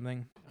release or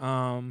something.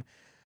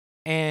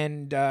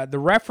 And the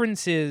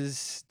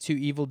references to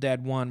Evil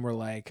Dead 1 were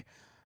like,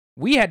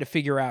 we had to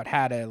figure out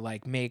how to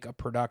like make a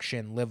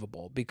production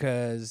livable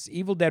because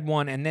Evil Dead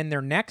 1 and then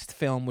their next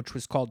film, which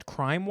was called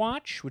Crime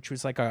Watch, which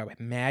was like a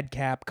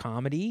madcap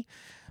comedy,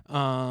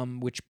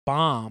 which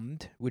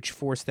bombed, which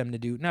forced them to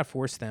do, not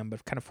forced them,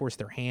 but kind of forced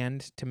their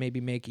hand to maybe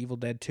make Evil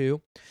Dead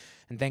 2.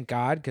 And thank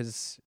God,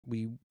 because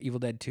Evil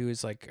Dead 2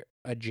 is like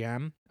a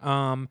gem.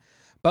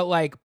 But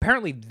like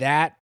apparently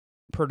that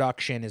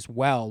production as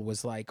well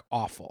was like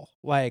awful.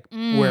 Like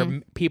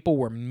where people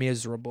were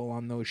miserable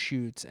on those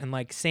shoots, and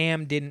like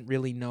Sam didn't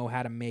really know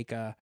how to make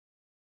a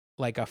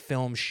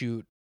film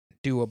shoot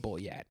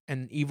doable yet.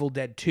 And Evil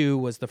Dead 2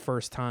 was the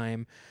first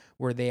time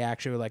where they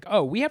actually were like,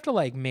 "Oh, we have to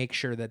like make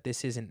sure that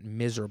this isn't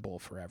miserable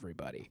for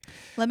everybody."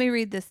 Let me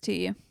read this to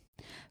you.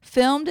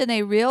 Filmed in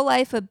a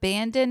real-life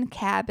abandoned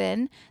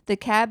cabin, the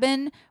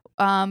cabin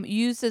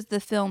used as the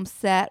film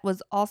set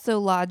was also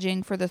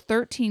lodging for the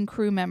 13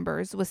 crew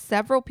members, with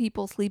several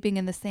people sleeping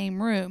in the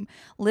same room.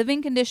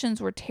 Living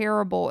conditions were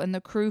terrible, and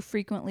the crew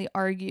frequently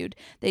argued.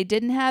 They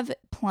didn't have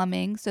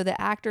plumbing, so the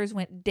actors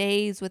went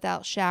days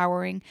without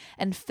showering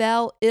and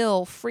fell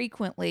ill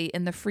frequently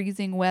in the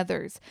freezing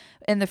weather.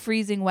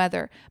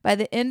 By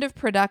the end of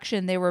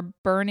production, they were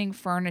burning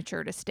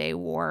furniture to stay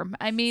warm.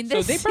 I mean,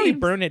 so they probably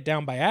burned it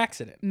down by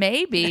accident.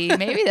 Maybe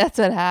that's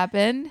what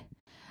happened.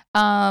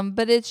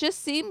 But it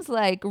just seems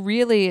like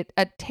really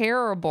a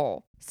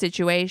terrible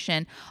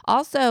situation.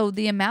 Also,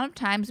 the amount of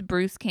times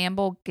Bruce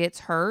Campbell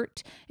gets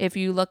hurt, if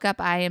you look up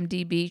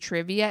IMDb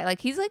trivia,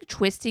 like he's like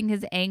twisting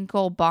his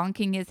ankle,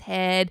 bonking his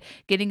head,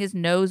 getting his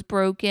nose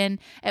broken.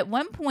 At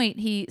one point,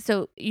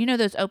 so you know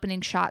those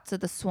opening shots of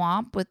the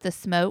swamp with the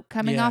smoke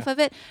coming off of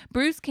it?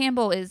 Bruce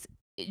Campbell is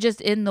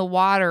just in the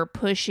water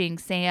pushing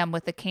Sam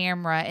with the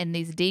camera in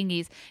these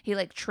dinghies. He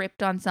like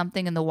tripped on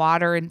something in the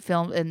water and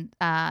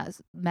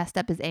messed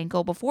up his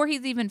ankle before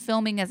he's even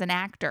filming as an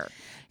actor.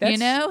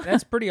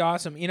 That's pretty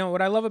awesome. You know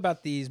what I love about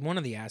one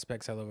of the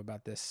aspects I love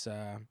about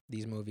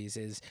these movies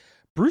is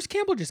Bruce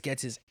Campbell just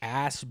gets his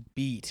ass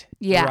beat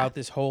throughout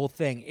this whole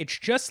thing. It's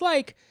just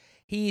like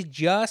he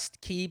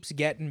just keeps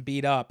getting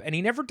beat up, and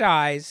he never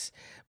dies,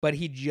 but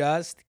he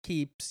just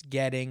keeps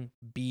getting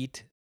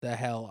beat the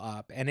hell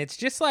up. And it's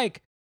just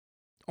like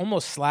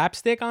almost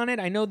slapstick on it.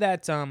 I know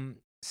that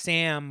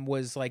Sam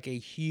was like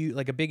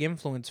a big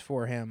influence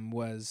for him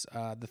was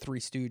the Three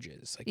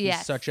Stooges. Like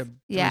he's such a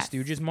Three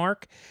Stooges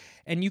mark.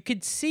 And you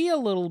could see a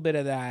little bit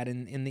of that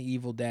in the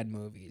Evil Dead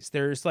movies.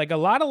 There's like a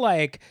lot of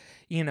like,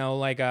 you know,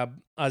 like a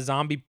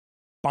zombie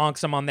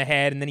bonks him on the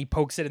head and then he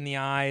pokes it in the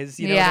eyes,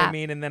 you know what I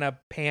mean? And then a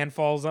pan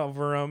falls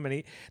over him,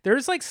 and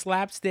there's like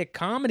slapstick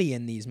comedy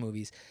in these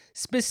movies,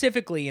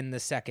 specifically in the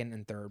second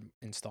and third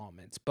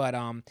installments. But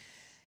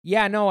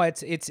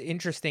it's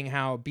interesting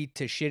how beat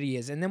to shit he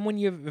is. And then when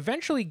you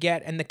eventually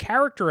get, and the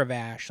character of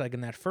Ash, like in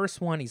that first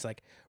one, he's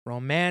like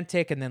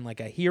romantic and then like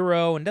a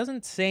hero and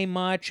doesn't say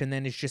much, and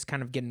then it's just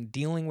kind of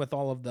dealing with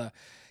all of the,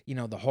 you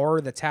know, the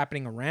horror that's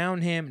happening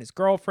around him and his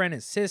girlfriend,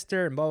 his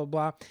sister, and blah,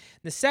 blah, blah.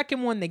 The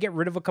second one, they get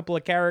rid of a couple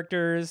of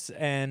characters,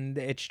 and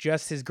it's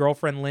just his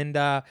girlfriend,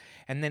 Linda.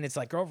 And then it's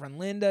like girlfriend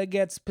Linda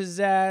gets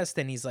possessed,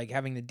 and he's like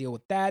having to deal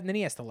with that. And then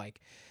he has to like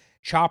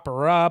chop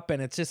her up,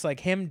 and it's just like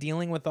him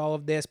dealing with all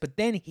of this. But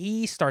then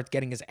he starts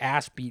getting his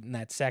ass beaten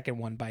that second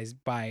one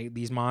by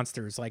these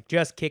monsters, like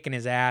just kicking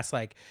his ass.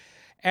 Like,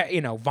 you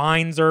know,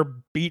 vines are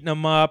beating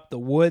him up, the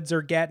woods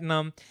are getting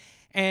him.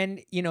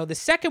 And, you know, the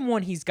second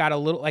one, he's got a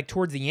little, like,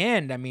 towards the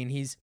end, I mean,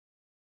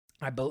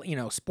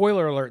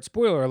 spoiler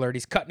alert,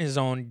 he's cutting his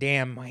own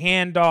damn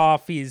hand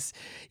off. He's,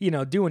 you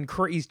know,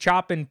 he's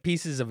chopping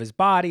pieces of his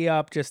body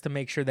up just to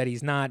make sure that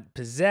he's not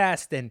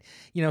possessed. And,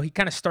 you know, he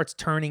kind of starts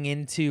turning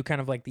into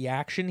kind of like the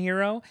action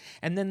hero.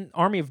 And then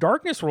Army of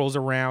Darkness rolls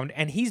around,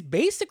 and he's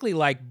basically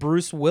like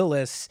Bruce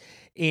Willis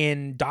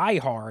in Die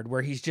Hard,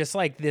 where he's just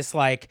like this,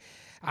 like,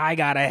 I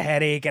got a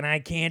headache and I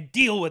can't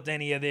deal with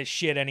any of this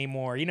shit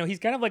anymore. You know, he's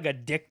kind of like a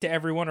dick to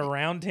everyone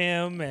around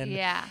him. And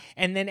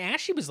and then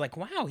Ashley was like,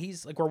 wow,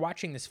 he's like, we're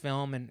watching this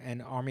film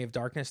and Army of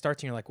Darkness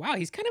starts, and you're like, wow,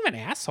 he's kind of an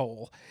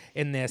asshole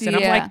in this. And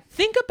I'm like,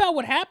 think about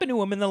what happened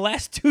to him in the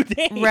last 2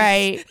 days.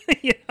 Right.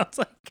 You know, it's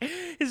like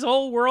his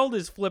whole world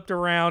is flipped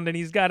around, and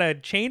he's got a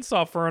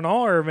chainsaw for an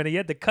arm, and he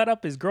had to cut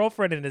up his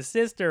girlfriend and his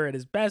sister and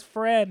his best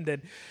friend.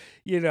 And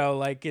you know,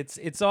 like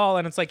it's all,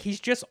 and it's like he's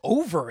just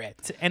over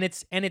it, and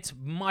it's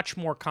much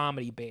more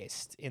comedy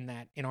based in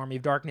Army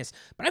of Darkness.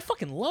 But I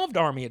fucking loved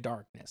Army of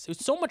Darkness. It was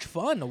so much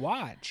fun to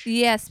watch.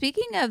 Yeah,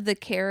 speaking of the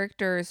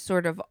character's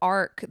sort of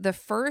arc, the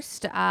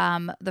first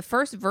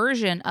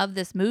version of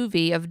this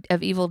movie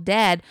of Evil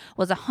Dead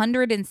was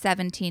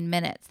 117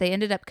 minutes. They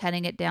ended up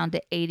cutting it down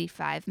to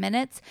 85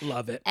 minutes.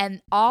 Love it.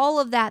 And all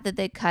of that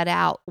they cut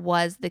out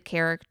was the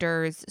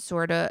character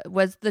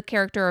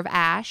of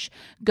Ash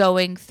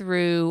going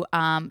through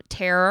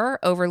terror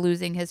over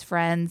losing his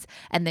friends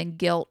and then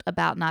guilt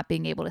about not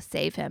being able to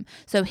save him.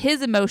 So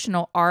his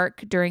emotional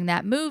arc during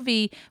that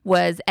movie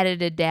was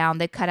edited down.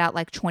 They cut out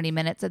like 20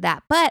 minutes of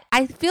that. But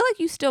I feel like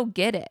you still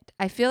get it.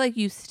 I feel like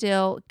you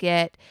still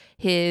get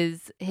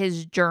his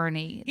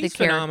journey. He's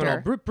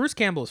phenomenal. Bruce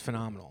Campbell is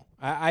phenomenal.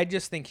 I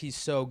just think he's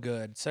so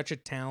good. Such a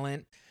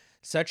talent.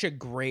 Such a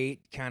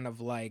great kind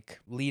of like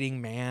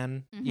leading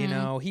man. Mm-hmm. You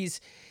know,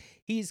 he's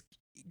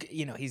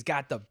you know, he's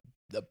got the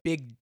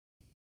big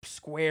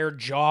square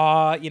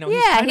jaw. You know,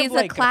 Yeah, he's he's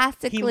like a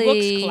classically he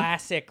looks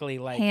classically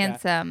like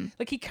handsome.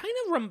 like he kind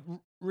of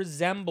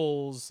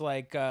resembles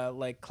like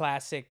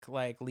classic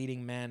like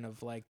leading men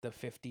of like the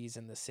 50s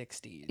and the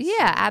 60s.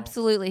 Yeah,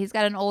 absolutely. He's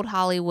got an old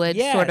Hollywood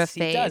sort of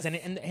face. He does,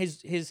 and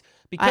his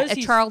because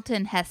he's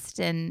Charlton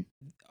Heston.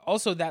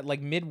 Also, that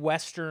like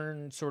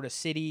Midwestern sort of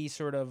city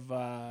sort of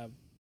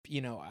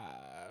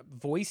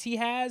voice he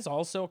has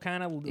also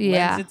kind of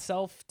lends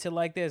itself to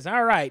like this.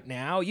 All right,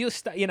 now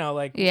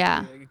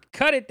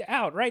cut it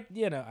out, right?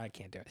 I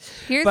can't do it.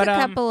 Here's a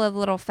couple of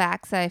little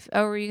facts.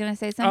 Were you gonna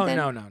say something?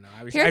 Oh no.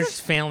 I was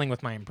just failing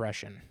with my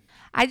impression.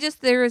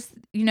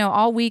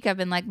 All week I've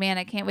been like, man,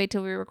 I can't wait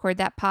till we record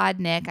that pod,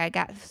 Nick. I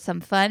got some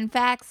fun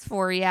facts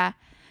for you.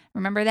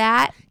 Remember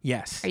that?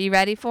 Yes. Are you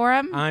ready for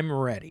them? I'm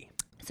ready.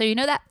 So you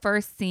know that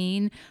first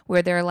scene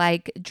where they're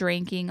like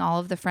drinking, all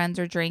of the friends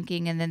are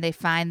drinking, and then they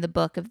find the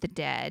Book of the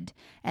Dead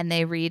and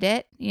they read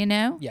it,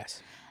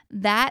 Yes.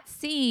 That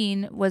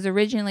scene was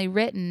originally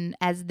written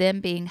as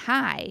them being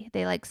high.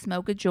 They like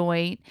smoke a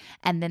joint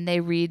and then they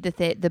read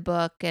the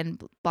book and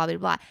blah, blah,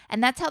 blah.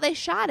 And that's how they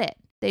shot it.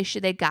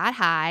 They got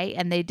high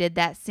and they did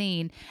that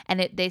scene,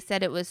 and they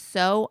said it was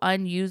so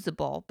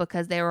unusable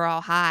because they were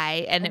all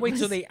high. And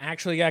so they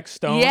actually got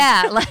stoned?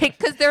 Yeah, like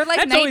because they're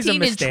like 19 and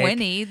mistake.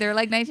 20. They're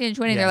like 19 and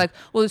 20. Yeah. They're like,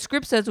 well, the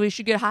script says we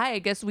should get high. I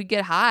guess we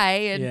get high,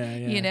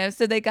 and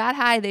so they got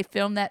high. They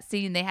filmed that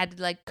scene. They had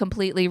to like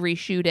completely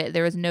reshoot it.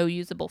 There was no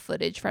usable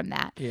footage from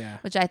that. Yeah,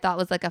 which I thought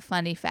was like a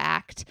funny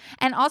fact.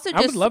 And also, I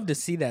would love to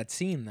see that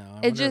scene though.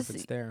 I wonder if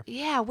it's there.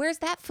 Yeah, where's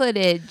that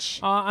footage?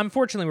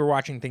 Unfortunately, we're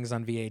watching things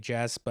on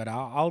VHS, but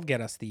I'll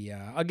get us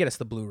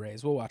the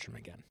Blu-rays. We'll watch them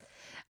again.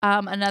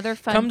 Another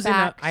fun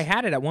fact. I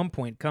had it at one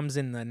point. Comes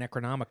in the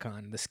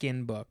Necronomicon, the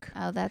skin book.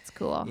 Oh, that's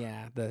cool.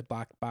 Yeah, the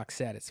box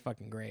set. It's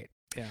fucking great.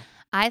 Yeah.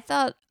 I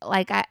thought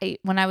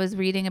when I was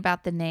reading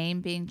about the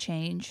name being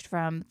changed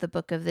from the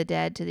Book of the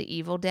Dead to the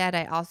Evil Dead,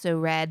 I also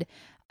read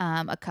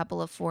a couple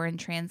of foreign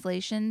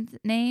translation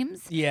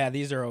names. Yeah,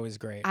 these are always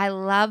great. I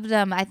loved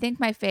them. I think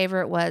my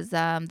favorite was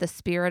The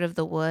Spirit of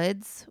the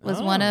Woods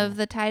was one of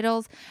the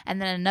titles.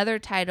 And then another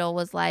title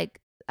was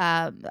like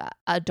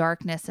A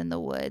Darkness in the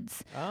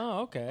Woods.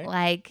 Oh, okay.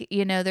 Like,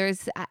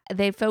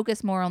 they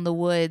focus more on the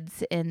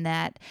woods in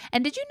that.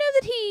 And did you know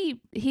that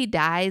he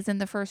dies in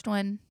the first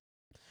one?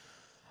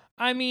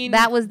 I mean,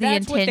 that was the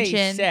intention. What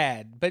they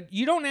said, but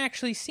you don't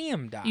actually see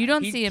him die. You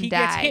don't see him die. He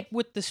gets hit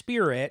with the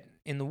spirit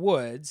in the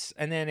woods,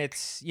 and then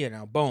it's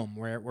boom,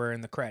 we're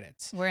in the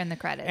credits. We're in the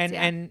credits,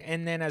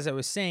 and then as I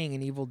was saying,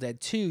 in Evil Dead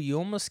 2, you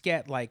almost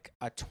get like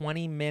a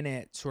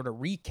 20-minute sort of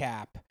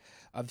recap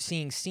of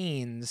seeing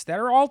scenes that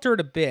are altered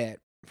a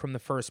bit from the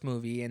first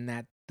movie, in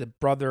that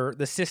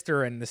the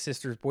sister and the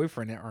sister's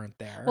boyfriend aren't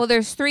there. Well,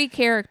 there's 3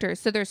 characters.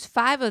 So there's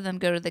 5 of them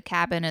go to the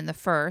cabin in the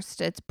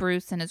first. It's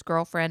Bruce and his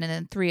girlfriend and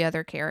then 3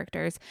 other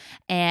characters.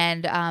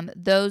 And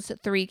those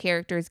 3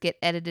 characters get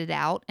edited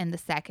out in the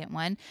second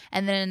one.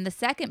 And then in the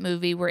second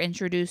movie, we're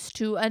introduced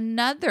to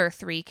another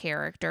 3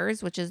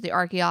 characters, which is the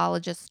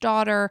archaeologist's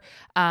daughter,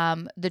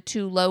 the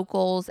 2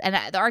 locals. And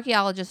the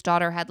archaeologist's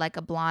daughter had like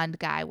a blonde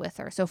guy with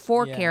her. So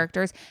 4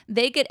 characters.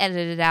 They get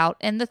edited out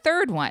in the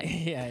third one.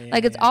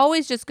 It's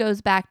always just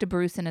goes back to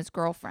Bruce and his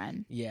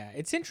girlfriend. Yeah,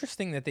 it's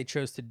interesting that they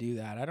chose to do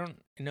that. I don't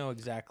know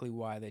exactly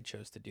why they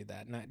chose to do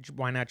that.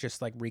 Why not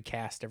just like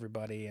recast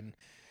everybody and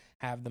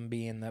have them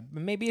be in the?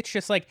 Maybe it's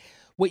just like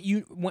what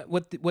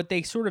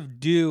they sort of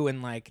do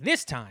in like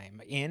this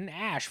time in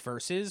Ash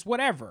versus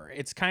whatever.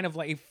 It's kind of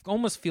like, it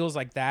almost feels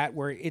like that,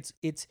 where it's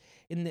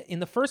in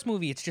the first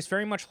movie, it's just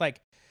very much like,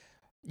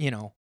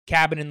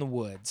 cabin in the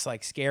woods,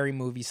 like scary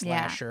movie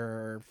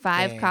slasher.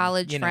 5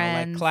 college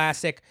friends, like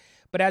classic.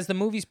 But as the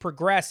movies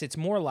progress, it's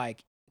more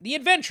like the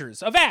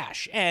adventures of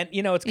Ash. And,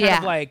 it's kind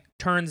of like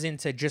turns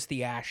into just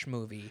the Ash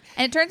movie.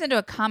 And it turns into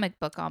a comic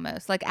book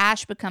almost. Like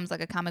Ash becomes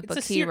like a comic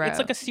book hero. It's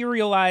like a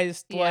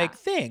serialized like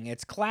thing.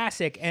 It's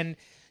classic. And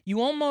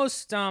you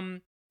almost,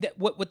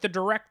 what the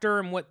director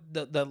and what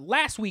the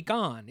last week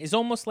on is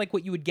almost like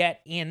what you would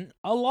get in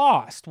a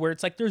Lost, where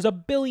it's like there's a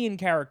billion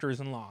characters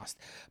in Lost.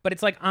 But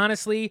it's like,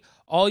 honestly,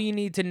 all you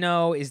need to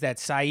know is that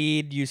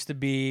Saeed used to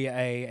be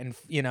some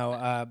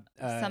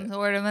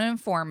sort of an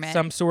informant,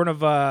 some sort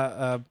of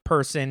a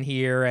person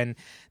here, and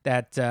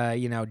that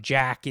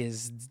Jack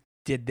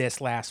did this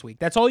last week.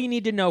 That's all you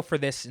need to know for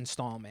this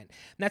installment.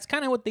 And that's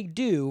kind of what they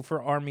do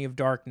for Army of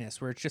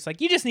Darkness, where it's just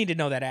like, you just need to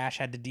know that Ash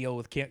had to deal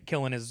with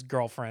killing his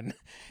girlfriend,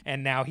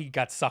 and now he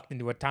got sucked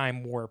into a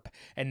time warp,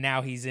 and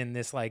now he's in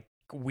this like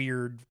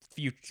weird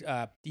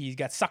future. He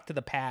got sucked to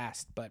the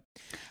past. But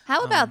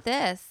how about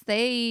this?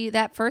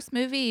 That first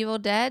movie, Evil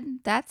Dead,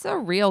 that's a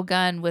real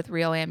gun with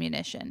real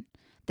ammunition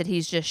that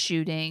he's just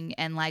shooting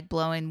and like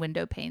blowing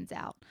window panes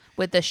out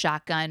with a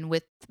shotgun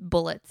with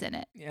bullets in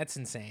it. That's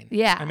insane.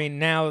 Yeah. I mean,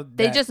 now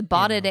they just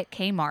bought it at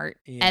Kmart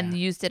and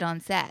used it on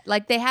set.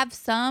 Like, they have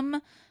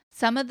some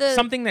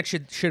something that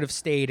should have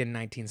stayed in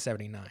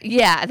 1979.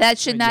 Yeah, that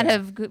should not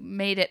have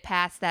made it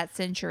past that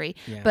century.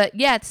 Yeah. But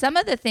yeah, some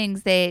of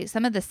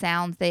the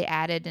sounds they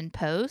added in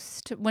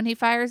post when he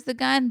fires the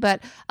gun,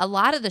 but a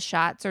lot of the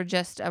shots are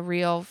just a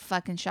real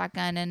fucking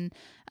shotgun, and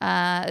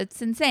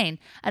it's insane.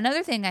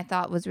 Another thing I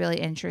thought was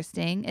really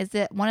interesting is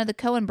that one of the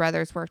Coen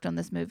brothers worked on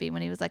this movie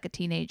when he was like a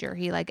teenager.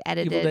 He like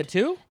edited Evil Dead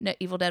 2? No,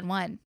 Evil Dead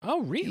 1.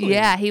 Oh, really?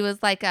 Yeah, he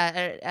was like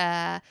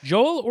a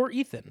Joel or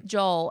Ethan?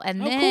 Joel,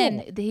 and Oh,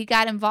 then cool. he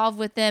got involved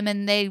with them,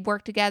 and they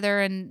worked together,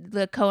 and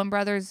the Coen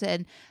brothers,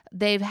 and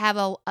they have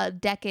a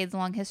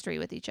decades-long history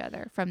with each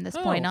other from this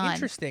point on.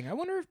 Interesting. I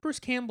wonder if Bruce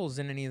Campbell's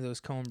in any of those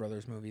Coen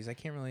brothers movies. I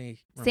can't really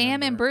remember.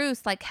 Sam and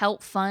Bruce like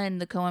helped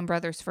fund the Coen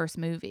brothers' first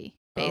movie,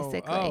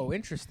 basically. Oh,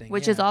 interesting.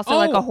 Which yeah. is also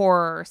like a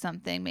horror or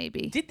something,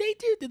 maybe. Did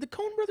the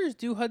Coen brothers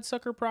do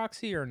Hudsucker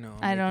Proxy or no?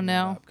 I don't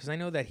know. Because I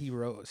know that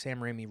Sam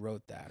Raimi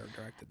wrote that or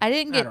directed that. I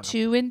didn't get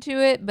too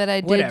into it, but I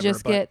did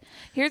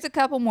here's a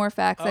couple more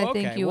facts I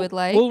think you would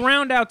like. We'll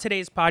round out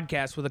today's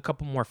podcast with a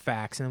couple more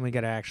facts, and then we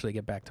got to actually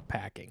get back to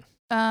packing.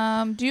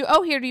 Do you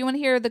want to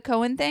hear the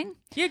Coen thing?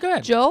 Yeah, go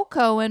ahead. Joel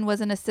Coen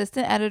was an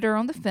assistant editor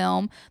on the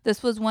film.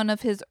 This was one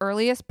of his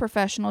earliest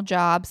professional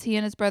jobs. He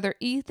and his brother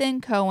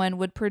Ethan Coen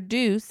would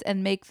produce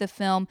and make the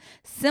film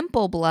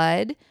Simple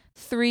Blood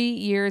 3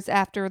 years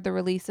after the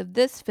release of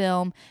this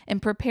film. In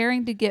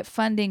preparing to get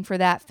funding for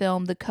that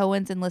film, the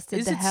Coens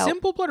enlisted to help. Is it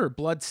Simple Blood or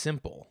Blood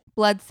Simple?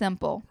 Blood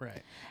Simple.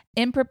 Right.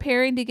 In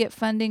preparing to get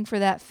funding for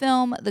that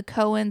film, the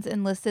Coens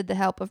enlisted the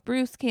help of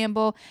Bruce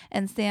Campbell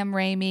and Sam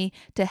Raimi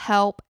to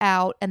help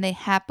out, and they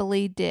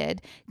happily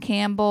did.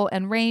 Campbell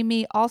and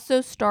Raimi also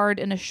starred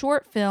in a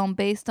short film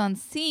based on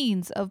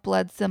scenes of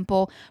Blood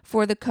Simple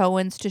for the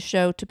Coens to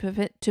show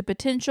to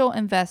potential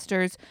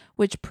investors,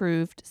 which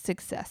proved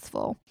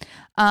successful.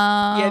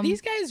 Yeah,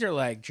 these guys are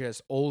like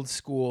just old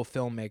school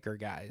filmmaker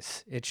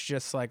guys. It's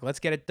just like, let's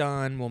get it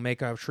done. We'll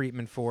make a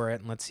treatment for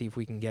it, and let's see if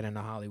we can get into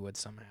Hollywood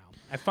somehow.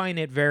 I find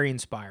it very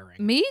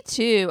inspiring. Me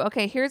too.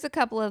 Okay, here's a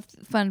couple of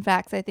fun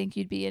facts I think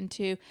you'd be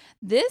into.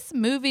 This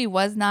movie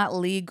was not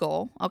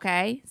legal,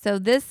 okay? So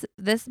this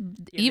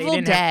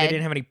Evil Dead... They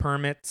didn't have any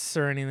permits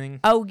or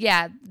anything? Oh,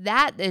 yeah.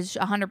 That is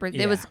 100%.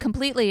 Yeah. It was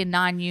completely a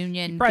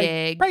non-union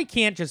gig. You probably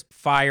can't just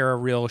fire a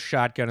real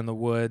shotgun in the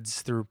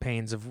woods through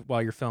panes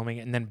while you're filming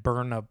it and then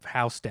burn a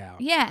house down.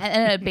 Yeah,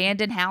 an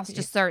abandoned house.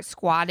 Just start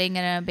squatting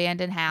in an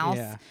abandoned house.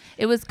 Yeah.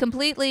 It was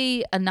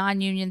completely a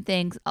non-union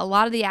thing. A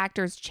lot of the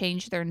actors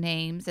changed their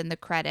names and the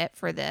credit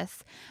for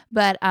this,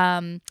 but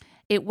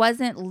it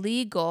wasn't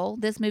legal.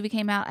 This movie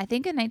came out, I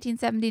think, in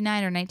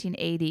 1979 or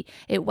 1980.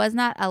 It was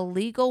not a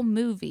legal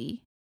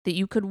movie that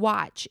you could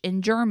watch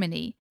in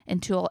Germany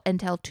until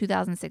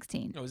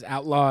 2016. It was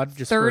outlawed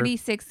just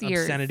 36 for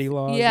years. Obscenity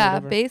laws. Yeah,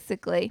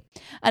 basically.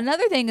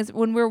 Another thing is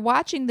when we're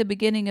watching the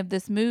beginning of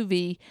this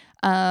movie,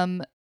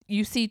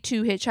 you see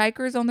two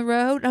hitchhikers on the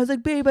road. And I was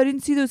like, babe, I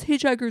didn't see those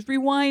hitchhikers.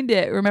 Rewind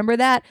it. Remember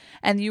that?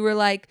 And you were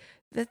like,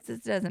 this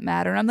doesn't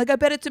matter. And I'm like, I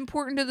bet it's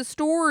important to the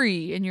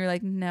story. And you're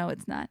like, no,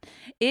 it's not.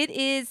 It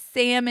is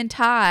Sam and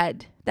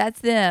Todd. That's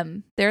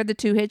them. They're the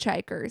two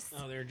hitchhikers.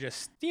 Oh, they're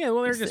just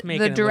making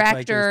the it look director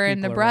like there's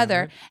and the people brother.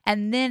 around.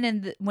 And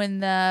then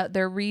when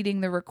they're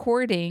reading the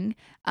recording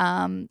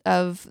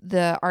of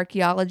the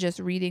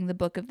archaeologist reading the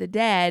Book of the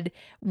Dead,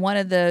 one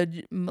of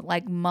the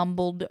like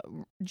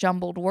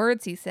jumbled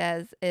words he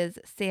says is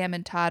Sam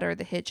and Todd are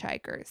the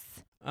hitchhikers.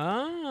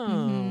 Oh.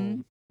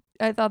 Mm-hmm.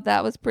 I thought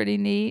that was pretty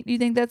neat. You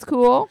think that's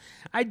cool?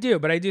 I do,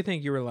 but I do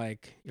think you were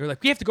like,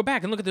 we have to go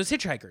back and look at those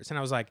hitchhikers. And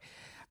I was like,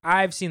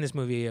 I've seen this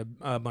movie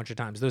a bunch of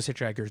times. Those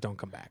hitchhikers don't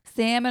come back.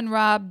 Sam and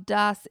Rob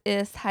das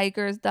ist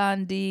Hikers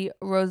dan die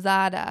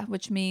Rosada,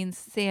 which means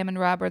Sam and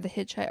Rob are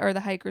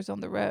the hikers on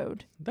the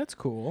road. That's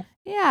cool.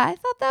 Yeah, I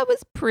thought that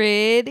was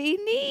pretty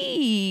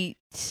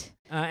neat.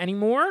 Any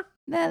more?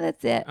 No,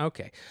 that's it.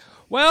 Okay.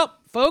 Well,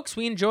 folks,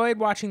 we enjoyed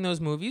watching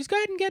those movies. Go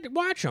ahead and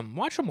watch them.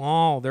 Watch them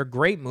all. They're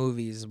great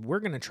movies. We're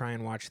going to try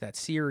and watch that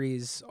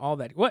series, all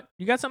that. What?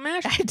 You got something,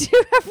 Ash? I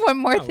do have one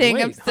more thing.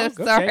 Wait. I'm so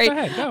Okay, sorry. go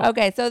ahead, go.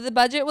 Okay, so the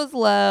budget was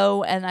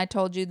low, and I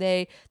told you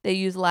they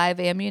use live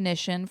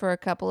ammunition for a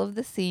couple of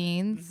the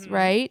scenes,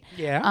 right?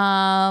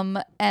 Yeah.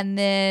 And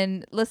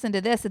then listen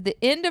to this. At the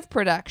end of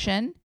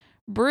production,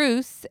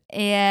 Bruce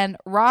and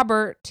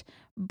Robert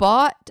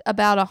bought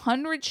about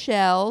 100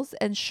 shells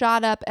and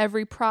shot up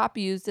every prop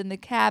used in the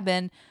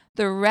cabin.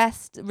 The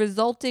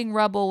resulting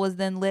rubble was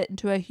then lit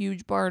into a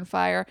huge barn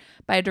fire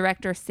by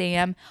director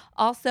Sam.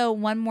 Also,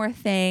 one more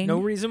thing.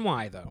 No reason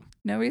why, though.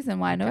 No reason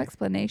why. No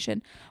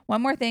explanation.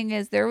 One more thing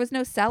is there was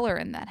no cellar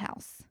in that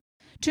house.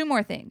 Two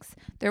more things.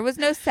 There was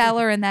no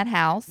cellar in that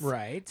house.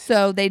 Right.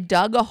 So they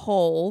dug a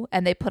hole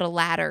and they put a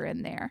ladder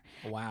in there.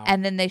 Wow.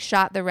 And then they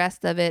shot the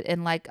rest of it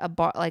in like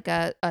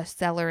a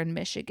cellar in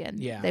Michigan.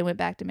 Yeah. They went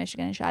back to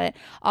Michigan and shot it.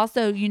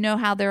 Also, you know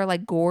how there are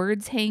like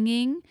gourds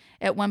hanging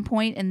at one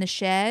point in the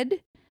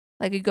shed?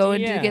 Like you go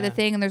in to get the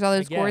thing and there's all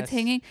those gourds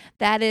hanging.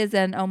 That is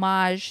an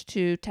homage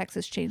to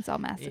Texas Chainsaw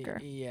Massacre.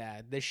 Yeah,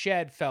 the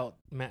shed felt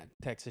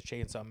Texas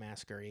Chainsaw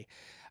Massacre-y.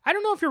 I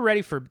don't know if you're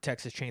ready for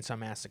Texas Chainsaw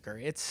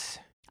Massacre.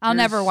 I'll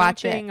never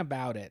watch it. Something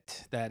about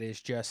it that is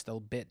just a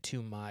bit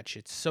too much.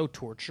 It's so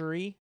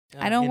torture-y.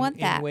 I don't want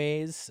that. In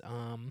ways.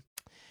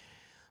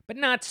 But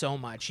not so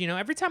much. You know,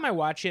 every time I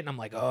watch it and I'm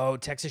like, oh,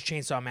 Texas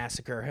Chainsaw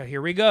Massacre,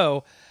 here we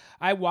go.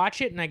 I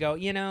watch it and I go,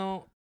 you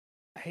know,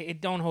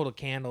 it don't hold a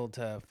candle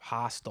to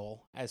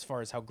Hostel as far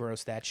as how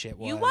gross that shit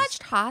was. You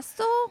watched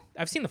Hostel?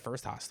 I've seen the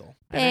first Hostel.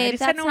 Babe,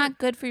 that's not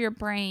good for your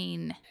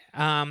brain.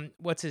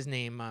 What's his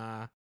name?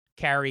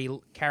 Carrie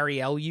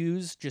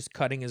Elwes just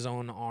cutting his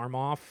own arm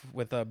off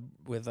with a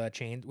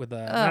chain with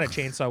a not a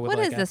chainsaw. With what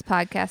has this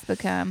podcast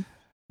become?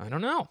 I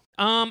don't know.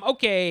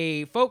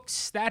 Okay,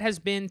 folks, that has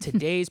been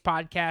today's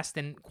podcast,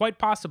 and quite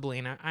possibly,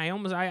 and I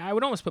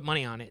would almost put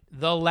money on it,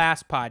 the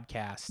last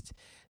podcast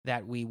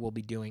that we will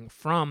be doing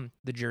from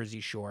the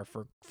Jersey Shore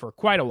for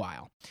quite a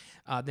while.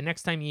 The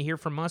next time you hear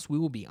from us, we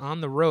will be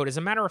on the road. As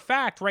a matter of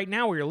fact, right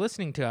now, where you're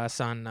listening to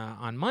us on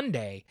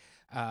Monday,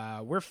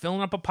 we're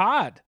filling up a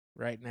pod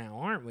right now,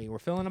 aren't we? We're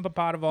filling up a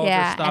pod of all of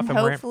our stuff. And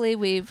hopefully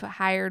we've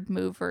hired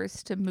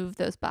movers to move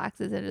those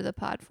boxes into the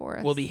pod for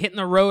us. We'll be hitting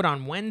the road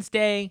on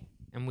Wednesday,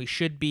 and we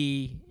should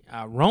be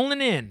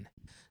rolling in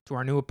to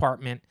our new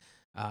apartment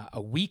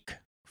a week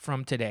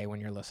from today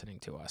when you're listening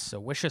to us. So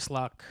wish us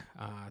luck,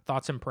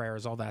 thoughts and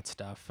prayers, all that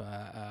stuff.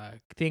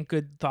 Think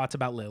good thoughts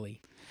about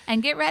Lily.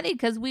 And get ready,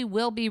 because we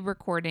will be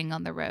recording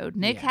on the road.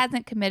 Nick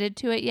hasn't committed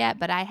to it yet,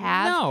 but I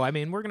have. No, I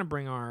mean, we're going to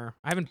bring I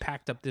haven't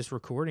packed up this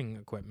recording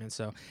equipment,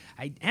 so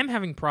I am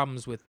having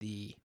problems with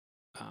the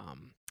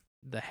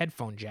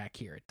headphone jack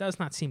here. It does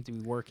not seem to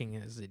be working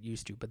as it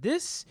used to, but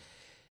this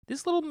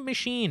little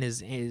machine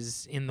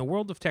is in the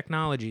world of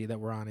technology that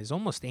we're on is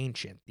almost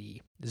ancient.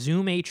 The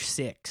Zoom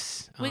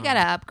H6. We got to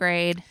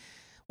upgrade.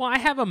 Well, I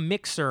have a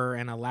mixer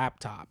and a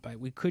laptop.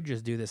 We could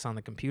just do this on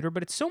the computer,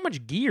 but it's so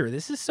much gear.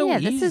 This is so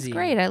easy. Yeah, this is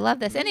great. I love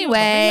this.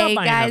 Anyway,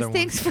 guys,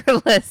 thanks for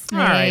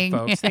listening. All right,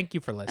 folks. Thank you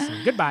for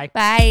listening. Goodbye.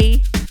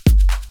 Bye.